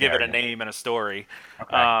decided to give it a name and a story.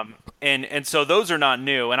 Okay. And so those are not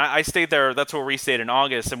new. And I stayed there. That's where we stayed in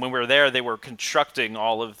August. And when we were there, they were constructing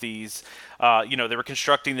all of these. They were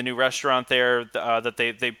constructing the new restaurant there that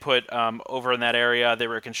they put over in that area. They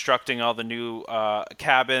were constructing all the new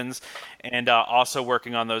cabins and also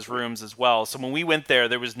working on those rooms as well. So when we went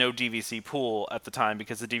there was no DVC pool at the time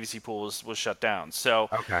because the DVC pool was shut down. So,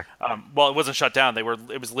 okay. It wasn't shut down. It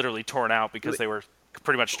was literally torn out because they were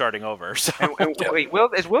pretty much starting over. So wait,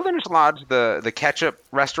 is Wilderness Lodge the ketchup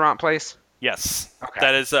restaurant place? Yes. Okay.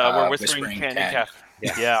 That is where Whispering Canyon Cafe.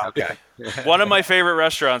 Yeah. Okay. One of my favorite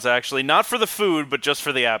restaurants, actually, not for the food, but just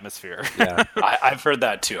for the atmosphere. Yeah. I've heard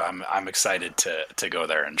that too. I'm excited to go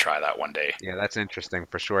there and try that one day. Yeah, that's interesting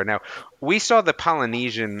for sure. Now, we saw the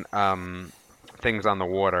Polynesian things on the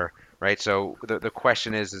water, right? So the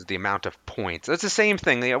question is the amount of points. It's the same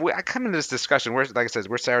thing. You know, I come into this discussion. We're like I said,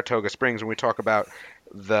 we're Saratoga Springs, and we talk about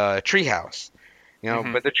the treehouse. You know,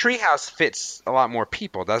 but the treehouse fits a lot more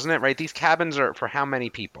people, doesn't it? Right? These cabins are for how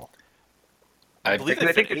many people? I believe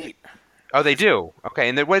they fit 8. Oh, they do. Okay,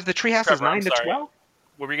 and was the treehouse is Trevor, I'm 9 to sorry. 12?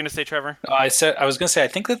 What were you going to say, Trevor? I was going to say I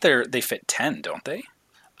think that they fit 10, don't they?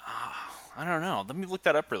 I don't know. Let me look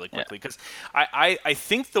that up really quickly because I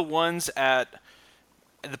think the ones at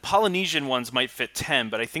the Polynesian ones might fit 10,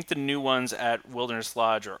 but I think the new ones at Wilderness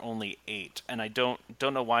Lodge are only 8, and I don't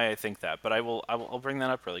know why I think that, but I'll bring that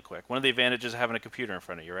up really quick. One of the advantages of having a computer in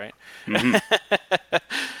front of you, right?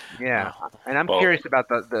 Yeah, and I'm curious about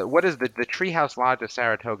the what is the Treehouse Lodge of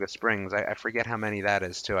Saratoga Springs? I forget how many that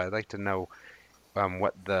is too. I'd like to know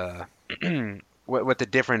what the what the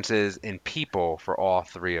difference is in people for all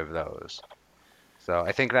 3 of those. So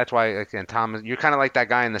I think that's why, again, Tom, you're kind of like that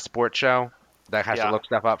guy in the sports show that has to look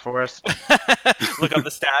stuff up for us. Look up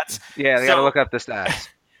the stats. Yeah, they got to look up the stats.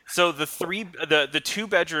 So the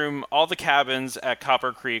 2-bedroom, all the cabins at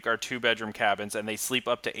Copper Creek are 2-bedroom cabins, and they sleep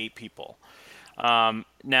up to 8 people.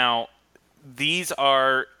 Now, these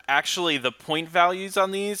are actually the point values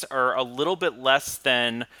on these are a little bit less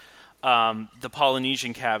than the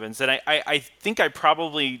Polynesian cabins, and I think I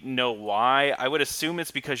probably know why. I would assume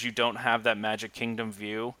it's because you don't have that Magic Kingdom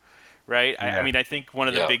view, right? Yeah. I mean, I think one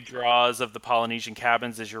of the big draws of the Polynesian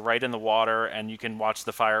cabins is you're right in the water and you can watch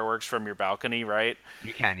the fireworks from your balcony, right?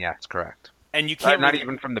 You can, yes, correct. And you can't not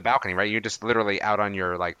even from the balcony, right? You're just literally out on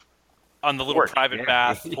your on the little porch. private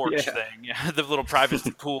bath porch Yeah. thing, the little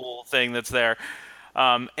private pool thing that's there.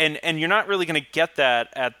 And you're not really going to get that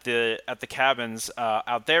at the cabins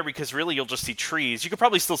out there because really you'll just see trees. You could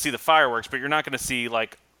probably still see the fireworks, but you're not going to see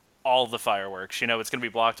like all the fireworks. You know, it's going to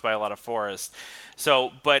be blocked by a lot of forest.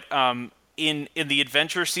 So, but in the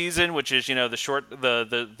adventure season, which is the short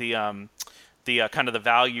the kind of the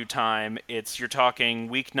value time, you're talking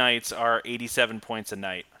weeknights are 87 points a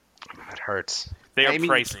night. That hurts. They are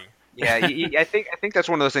pricey. Yeah, I think that's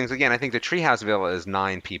one of those things. Again, I think the Treehouse Villa is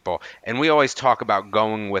 9 people, and we always talk about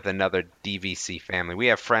going with another DVC family. We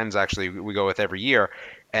have friends actually we go with every year,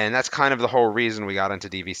 and that's kind of the whole reason we got into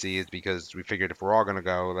DVC is because we figured if we're all going to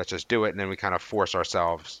go, let's just do it, and then we kind of force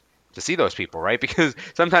ourselves to see those people, right? Because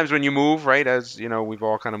sometimes when you move, right, as you know, we've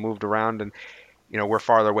all kind of moved around and we're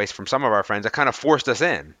farther away from some of our friends. That kind of forced us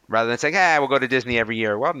in, rather than saying, we'll go to Disney every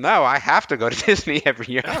year. Well, no, I have to go to Disney every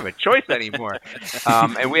year. I don't have a choice anymore.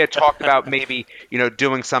 And we had talked about maybe,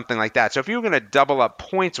 doing something like that. So if you were going to double up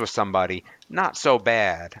points with somebody, not so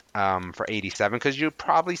bad for 87, because you'd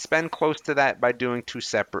probably spend close to that by doing 2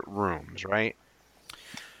 separate rooms, right?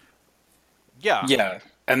 Yeah. Yeah.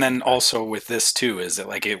 And then also with this too, is that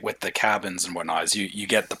with the cabins and whatnot, is you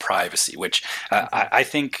get the privacy, which I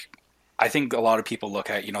think a lot of people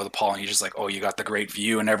look at, the Polynesians like, oh, you got the great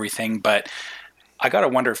view and everything. But I got to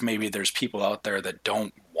wonder if maybe there's people out there that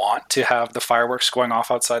don't want to have the fireworks going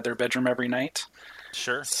off outside their bedroom every night.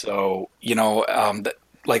 Sure. So,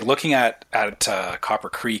 looking at Copper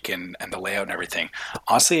Creek and the layout and everything,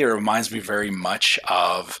 honestly, it reminds me very much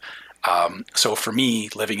of, so for me,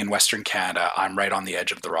 living in Western Canada, I'm right on the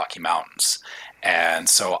edge of the Rocky Mountains. And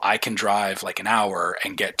so I can drive like an hour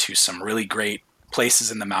and get to some really great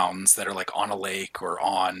places in the mountains that are like on a lake or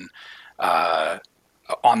on the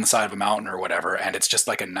side of a mountain or whatever, and it's just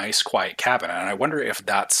like a nice quiet cabin. And I wonder if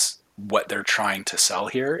that's what they're trying to sell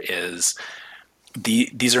here is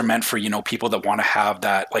these are meant for people that want to have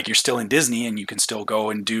that, like, you're still in Disney and you can still go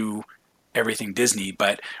and do everything Disney,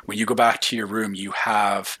 but when you go back to your room you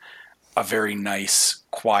have a very nice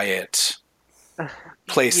quiet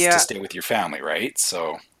place to stay with your family, right?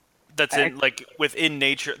 So that's within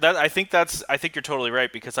nature. I think you're totally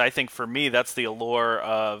right, because I think for me that's the allure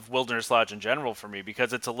of Wilderness Lodge in general for me,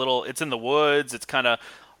 because it's in the woods, it's kind of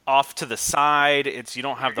off to the side, you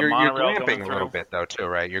don't have the monorail you're glamping going through. A little bit though too,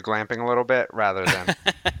 right? You're glamping a little bit rather than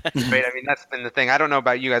right? I mean, that's been the thing. I don't know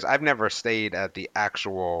about you guys. I've never stayed at the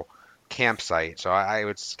actual campsite, so I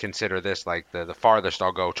would consider this like the farthest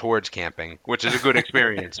I'll go towards camping, which is a good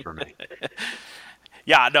experience for me.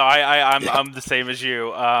 Yeah, no, I'm the same as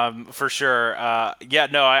you, for sure. Yeah,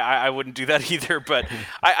 no, I wouldn't do that either. But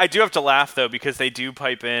I do have to laugh though because they do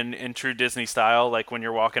pipe in true Disney style. Like when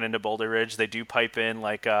you're walking into Boulder Ridge, they do pipe in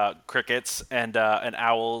like crickets and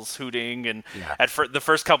owls hooting. And the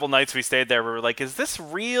first couple nights we stayed there, we were like, "Is this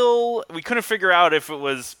real?" We couldn't figure out if it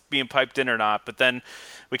was being piped in or not. But then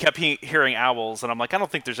we kept hearing owls, and I'm like, I don't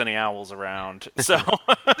think there's any owls around. So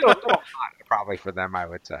A little hot probably for them, I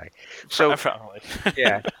would say. So probably.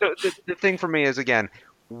 yeah. So the thing for me is again,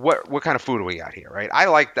 what kind of food do we got here, right? I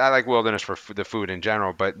like Wilderness for the food in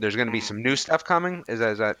general, but there's going to be some new stuff coming. Is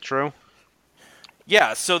that true?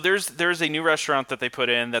 Yeah, so there's a new restaurant that they put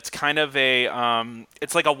in that's kind of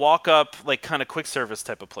it's like a walk up, like kind of quick service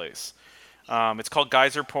type of place. It's called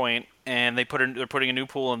Geyser Point, and they're putting a new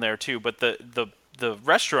pool in there too. But the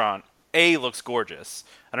restaurant looks gorgeous.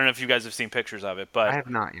 I don't know if you guys have seen pictures of it, but I have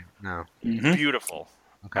not yet. No. Beautiful.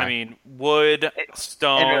 Okay. I mean, wood,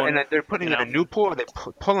 stone. And they're putting in a new pool. Are they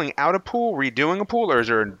pulling out a pool, redoing a pool, or is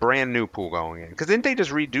there a brand new pool going in? Because didn't they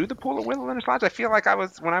just redo the pool at Wilderness Lodge? I feel like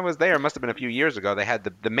when I was there, it must have been a few years ago. They had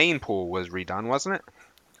the main pool was redone, wasn't it?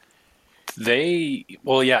 They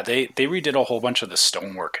redid a whole bunch of the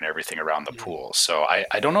stonework and everything around the pool. So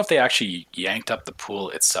I don't know if they actually yanked up the pool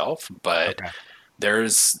itself, but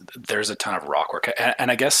there's a ton of rock work.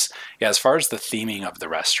 And I guess, as far as the theming of the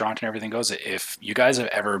restaurant and everything goes, if you guys have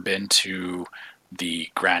ever been to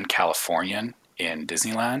the Grand Californian in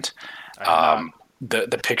Disneyland,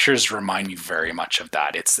 the pictures remind me very much of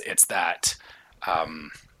that. It's that,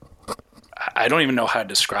 I don't even know how to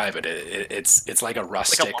describe it. It's like a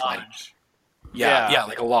rustic, like a lodge. Yeah,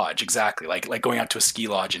 like a lodge, exactly. Like going out to a ski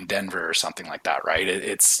lodge in Denver or something like that, right?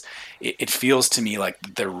 It feels to me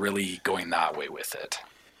like they're really going that way with it.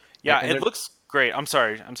 Yeah, it looks great. I'm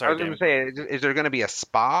sorry. I was going to say, is there going to be a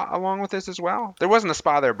spa along with this as well? There wasn't a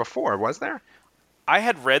spa there before, was there? I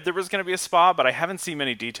had read there was going to be a spa, but I haven't seen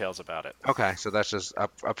many details about it. Okay, so that's just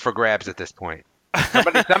up for grabs at this point.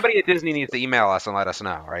 Somebody at Disney needs to email us and let us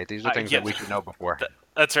know, right? These are things that we should know before.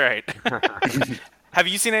 That's right. Have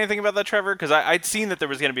you seen anything about that, Trevor? Because I'd seen that there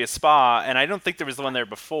was going to be a spa, and I don't think there was the one there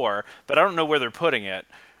before, but I don't know where they're putting it.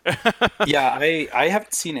 Yeah, I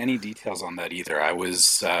haven't seen any details on that either. I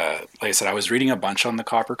was, like I said, I was reading a bunch on the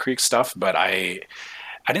Copper Creek stuff, but I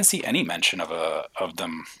didn't see any mention of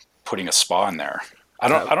them putting a spa in there. I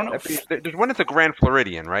don't know. There's one at the Grand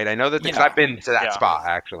Floridian, right? I know that because I've been to that spa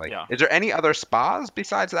actually. Yeah. Is there any other spas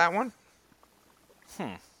besides that one?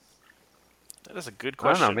 That is a good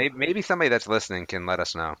question. I don't know. Maybe somebody that's listening can let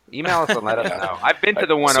us know. Email us and let us know. I've been to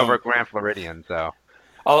the one over at Grand Floridian, so.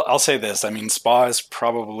 I'll say this. I mean, spa is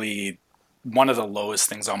probably one of the lowest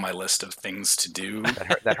things on my list of things to do.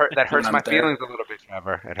 That hurts my feelings a little bit,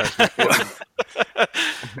 Trevor. It hurts my feelings.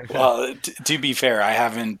 Well, to be fair, I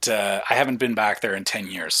haven't been back there in 10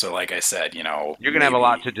 years. So, like I said, you're gonna have a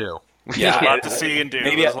lot to do. Yeah, a lot to see and do.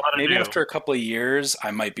 Maybe after a couple of years, I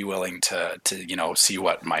might be willing to see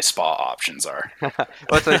what my spa options are. Well,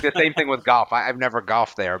 it's like the same thing with golf. I've never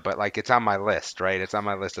golfed there, but like it's on my list, right? It's on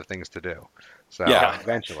my list of things to do. So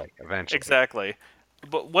eventually. Exactly.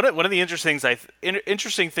 But one of the interesting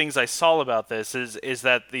things I saw about this is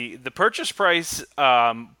that the purchase price,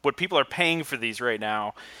 what people are paying for these right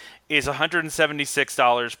now, is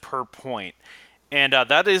 $176 per point. And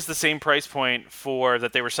that is the same price point that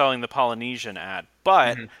they were selling the Polynesian at.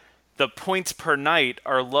 But the points per night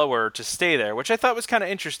are lower to stay there, which I thought was kind of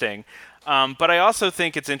interesting. But I also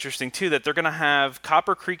think it's interesting, too, that they're going to have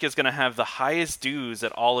Copper Creek is going to have the highest dues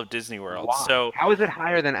at all of Disney World. Wow. So how is it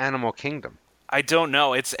higher than Animal Kingdom? I don't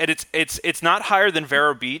know. It's not higher than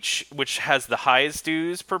Vero Beach, which has the highest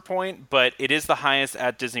dues per point, but it is the highest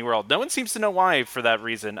at Disney World. No one seems to know why for that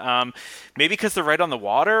reason. Maybe because they're right on the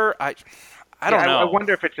water. I don't know. I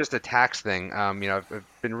wonder if it's just a tax thing. I've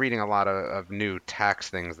been reading a lot of new tax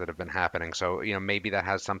things that have been happening. So, maybe that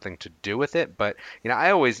has something to do with it. But,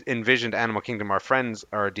 I always envisioned Animal Kingdom. Our friends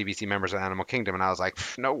are DVC members of Animal Kingdom. And I was like,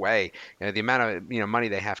 no way. The amount of, money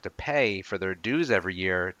they have to pay for their dues every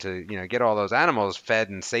year to, get all those animals fed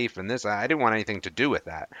and safe and this. I didn't want anything to do with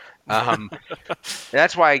that.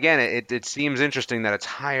 That's why, again, it seems interesting that it's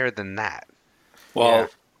higher than that. Well,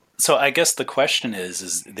 so I guess the question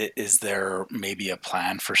is there maybe a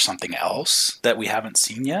plan for something else that we haven't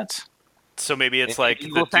seen yet? So maybe it's like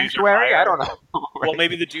the sanctuary. I don't know. Well,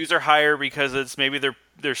 maybe the dues are higher because maybe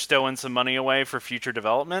they're stowing some money away for future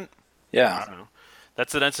development. Yeah, I don't know.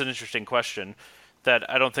 That's an interesting question. that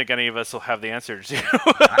I don't think any of us will have the answer to.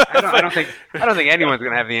 I don't think anyone's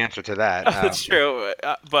going to have the answer to that. That's true,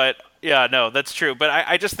 but yeah, no, that's true. But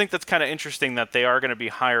I just think that's kind of interesting that they are going to be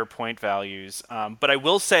higher point values. But I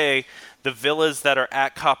will say the villas that are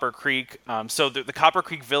at Copper Creek, so the Copper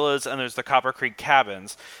Creek villas and there's the Copper Creek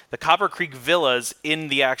cabins. The Copper Creek villas in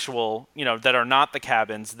the actual, that are not the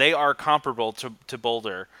cabins, they are comparable to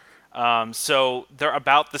Boulder. So they're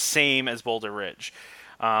about the same as Boulder Ridge.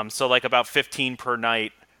 So like about 15 per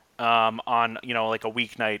night on like a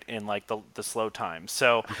weeknight in like the slow time.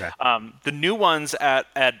 So Okay. The new ones at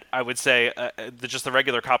I would say just the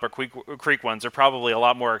regular Copper Creek ones are probably a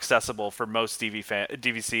lot more accessible for most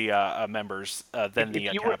DVC members than the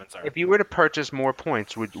cabins are. If you were to purchase more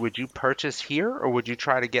points, would you purchase here or would you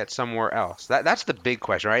try to get somewhere else? That's the big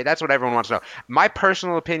question, right? That's what everyone wants to know. My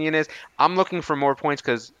personal opinion is I'm looking for more points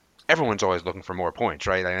because everyone's always looking for more points,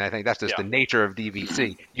 right? And I think that's just the nature of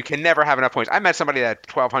DVC. You can never have enough points. I met somebody that had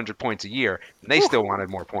 1,200 points a year, and they still wanted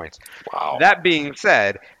more points. Wow. That being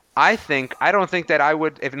said, I don't think that I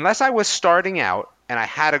would, unless I was starting out and I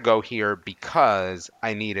had to go here because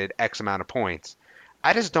I needed X amount of points.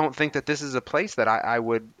 I just don't think that this is a place that I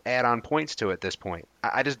would add on points to at this point.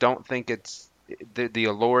 I just don't think it's the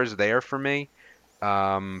allure is there for me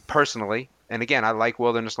personally. And again, I like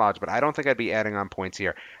Wilderness Lodge, but I don't think I'd be adding on points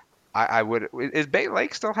here. I would. Is Bay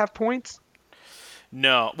Lake still have points?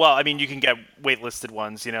 No. Well, I mean, you can get waitlisted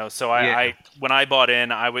ones, So I when I bought in,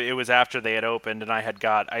 it was after they had opened, and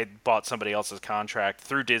I bought somebody else's contract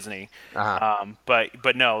through Disney. Uh-huh.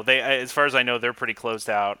 But no, they, as far as I know, they're pretty closed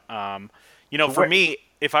out. For me,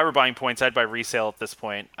 if I were buying points, I'd buy resale at this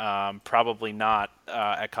point. Probably not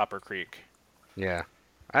at Copper Creek. Yeah.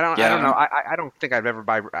 I don't know. I don't think I'd ever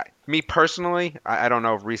buy. Me personally, I don't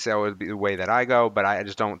know if resale would be the way that I go, but I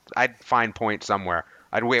just don't. I'd find points somewhere.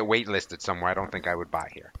 I'd waitlisted somewhere. I don't think I would buy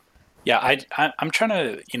here. Yeah, I'm trying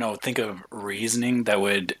to, think of reasoning that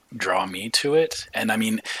would draw me to it. And I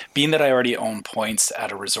mean, being that I already own points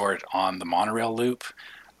at a resort on the monorail loop,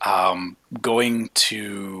 going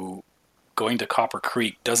to Copper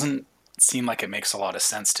Creek doesn't seem like it makes a lot of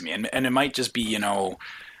sense to me. And it might just be,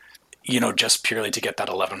 just purely to get that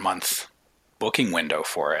 11-month booking window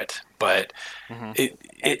for it. But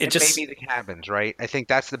it just maybe the cabins, right? I think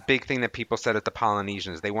that's the big thing that people said at the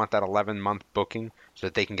Polynesians. They want that 11-month booking so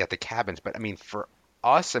that they can get the cabins. But I mean, for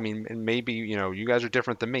us, and maybe you guys are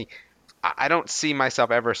different than me. I don't see myself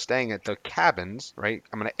ever staying at the cabins, right?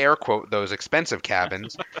 I'm going to air quote those expensive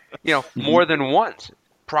cabins, more than once,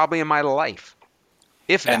 probably in my life,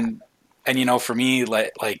 if that. And for me,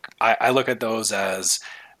 like I look at those as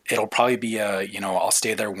it'll probably be I'll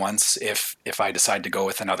stay there once if I decide to go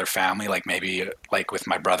with another family, like maybe like with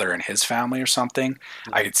my brother and his family or something.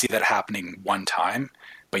 I could see that happening one time,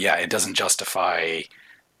 but yeah, it doesn't justify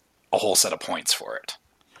a whole set of points for it.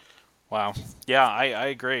 Wow. Yeah, I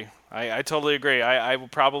agree. I totally agree. I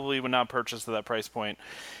probably would not purchase at that price point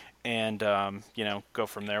and, go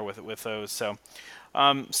from there with those. So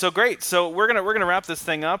great. So we're gonna wrap this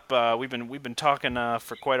thing up. We've been talking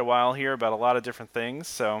for quite a while here about a lot of different things.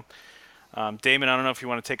 So, Damon, I don't know if you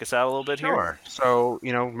want to take us out a little bit here. Sure. So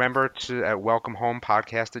remember to at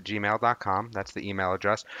welcomehomepodcast@gmail.com. That's the email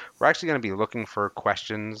address. We're actually going to be looking for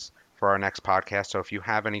questions for our next podcast. So if you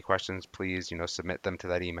have any questions, please submit them to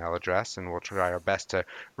that email address, and we'll try our best to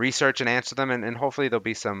research and answer them. And hopefully there'll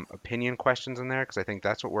be some opinion questions in there because I think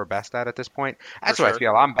that's what we're best at this point. That's what I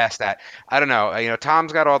feel I'm best at. I don't know.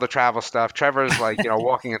 Tom's got all the travel stuff. Trevor's like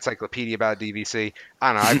walking encyclopedia about DVC.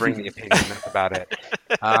 I don't know. I bring the opinion. That's about it.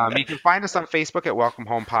 You can find us on Facebook at Welcome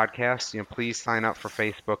Home Podcast. Please sign up for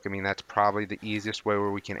Facebook. I mean, that's probably the easiest way where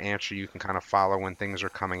we can answer. You can kind of follow when things are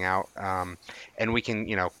coming out, and we can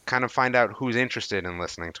kind of find out who's interested in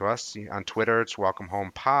listening to us. On Twitter, it's Welcome Home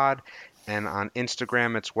Pod, and on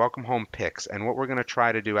Instagram, it's Welcome Home Pics. And what we're going to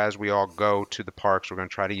try to do as we all go to the parks, we're going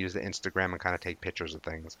to try to use the Instagram and kind of take pictures of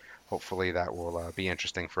things. Hopefully that will be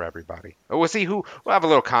interesting for everybody. We'll have a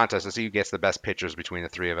little contest to see who gets the best pictures between the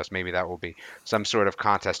three of us. Maybe that will be some sort of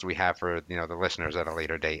contest we have for the listeners at a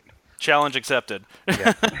later date. Challenge accepted.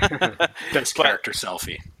 Yeah. Best character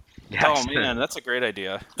selfie. Yes. Oh man, that's a great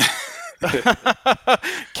idea.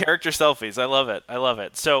 Character selfies. I love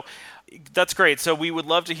it. So that's great. So we would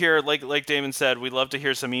love to hear, like Damon said, we'd love to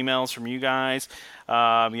hear some emails from you guys.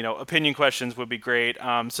 Opinion questions would be great.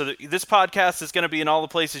 So this podcast is going to be in all the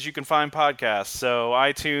places you can find podcasts. So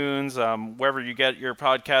iTunes, wherever you get your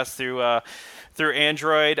podcasts through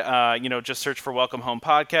Android, just search for Welcome Home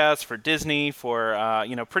Podcast, for Disney, for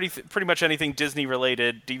pretty much anything Disney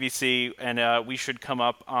related, DVC, and we should come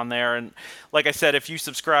up on there. And like I said, if you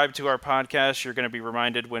subscribe to our podcast, you're going to be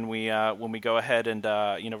reminded when we go ahead and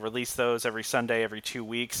release those every Sunday, every 2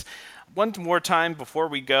 weeks. One more time before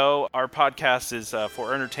we go, our podcast is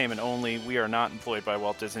for entertainment only. We are not employed by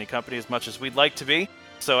Walt Disney Company as much as we'd like to be.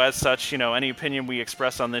 So as such, any opinion we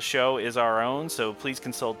express on this show is our own. So please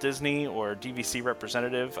consult Disney or DVC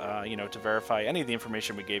representative, to verify any of the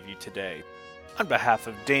information we gave you today. On behalf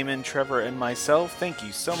of Damon, Trevor, and myself, thank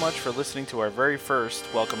you so much for listening to our very first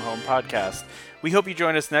Welcome Home podcast. We hope you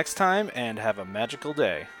join us next time and have a magical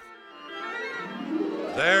day.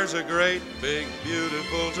 There's a great, big,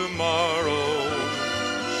 beautiful tomorrow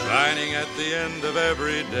shining at the end of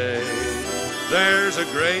every day. There's a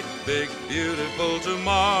great, big, beautiful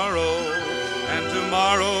tomorrow, and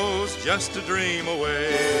tomorrow's just a dream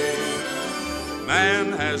away.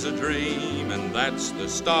 Man has a dream, and that's the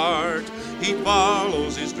start. He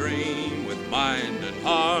follows his dream with mind and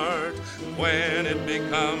heart. When it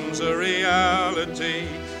becomes a reality,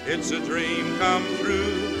 it's a dream come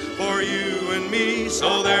true for you and me.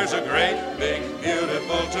 So there's a great, big,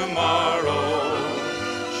 beautiful tomorrow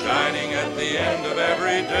shining at the end of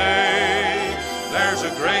every day. There's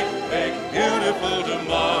a great, big, beautiful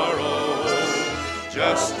tomorrow,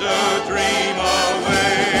 just a dream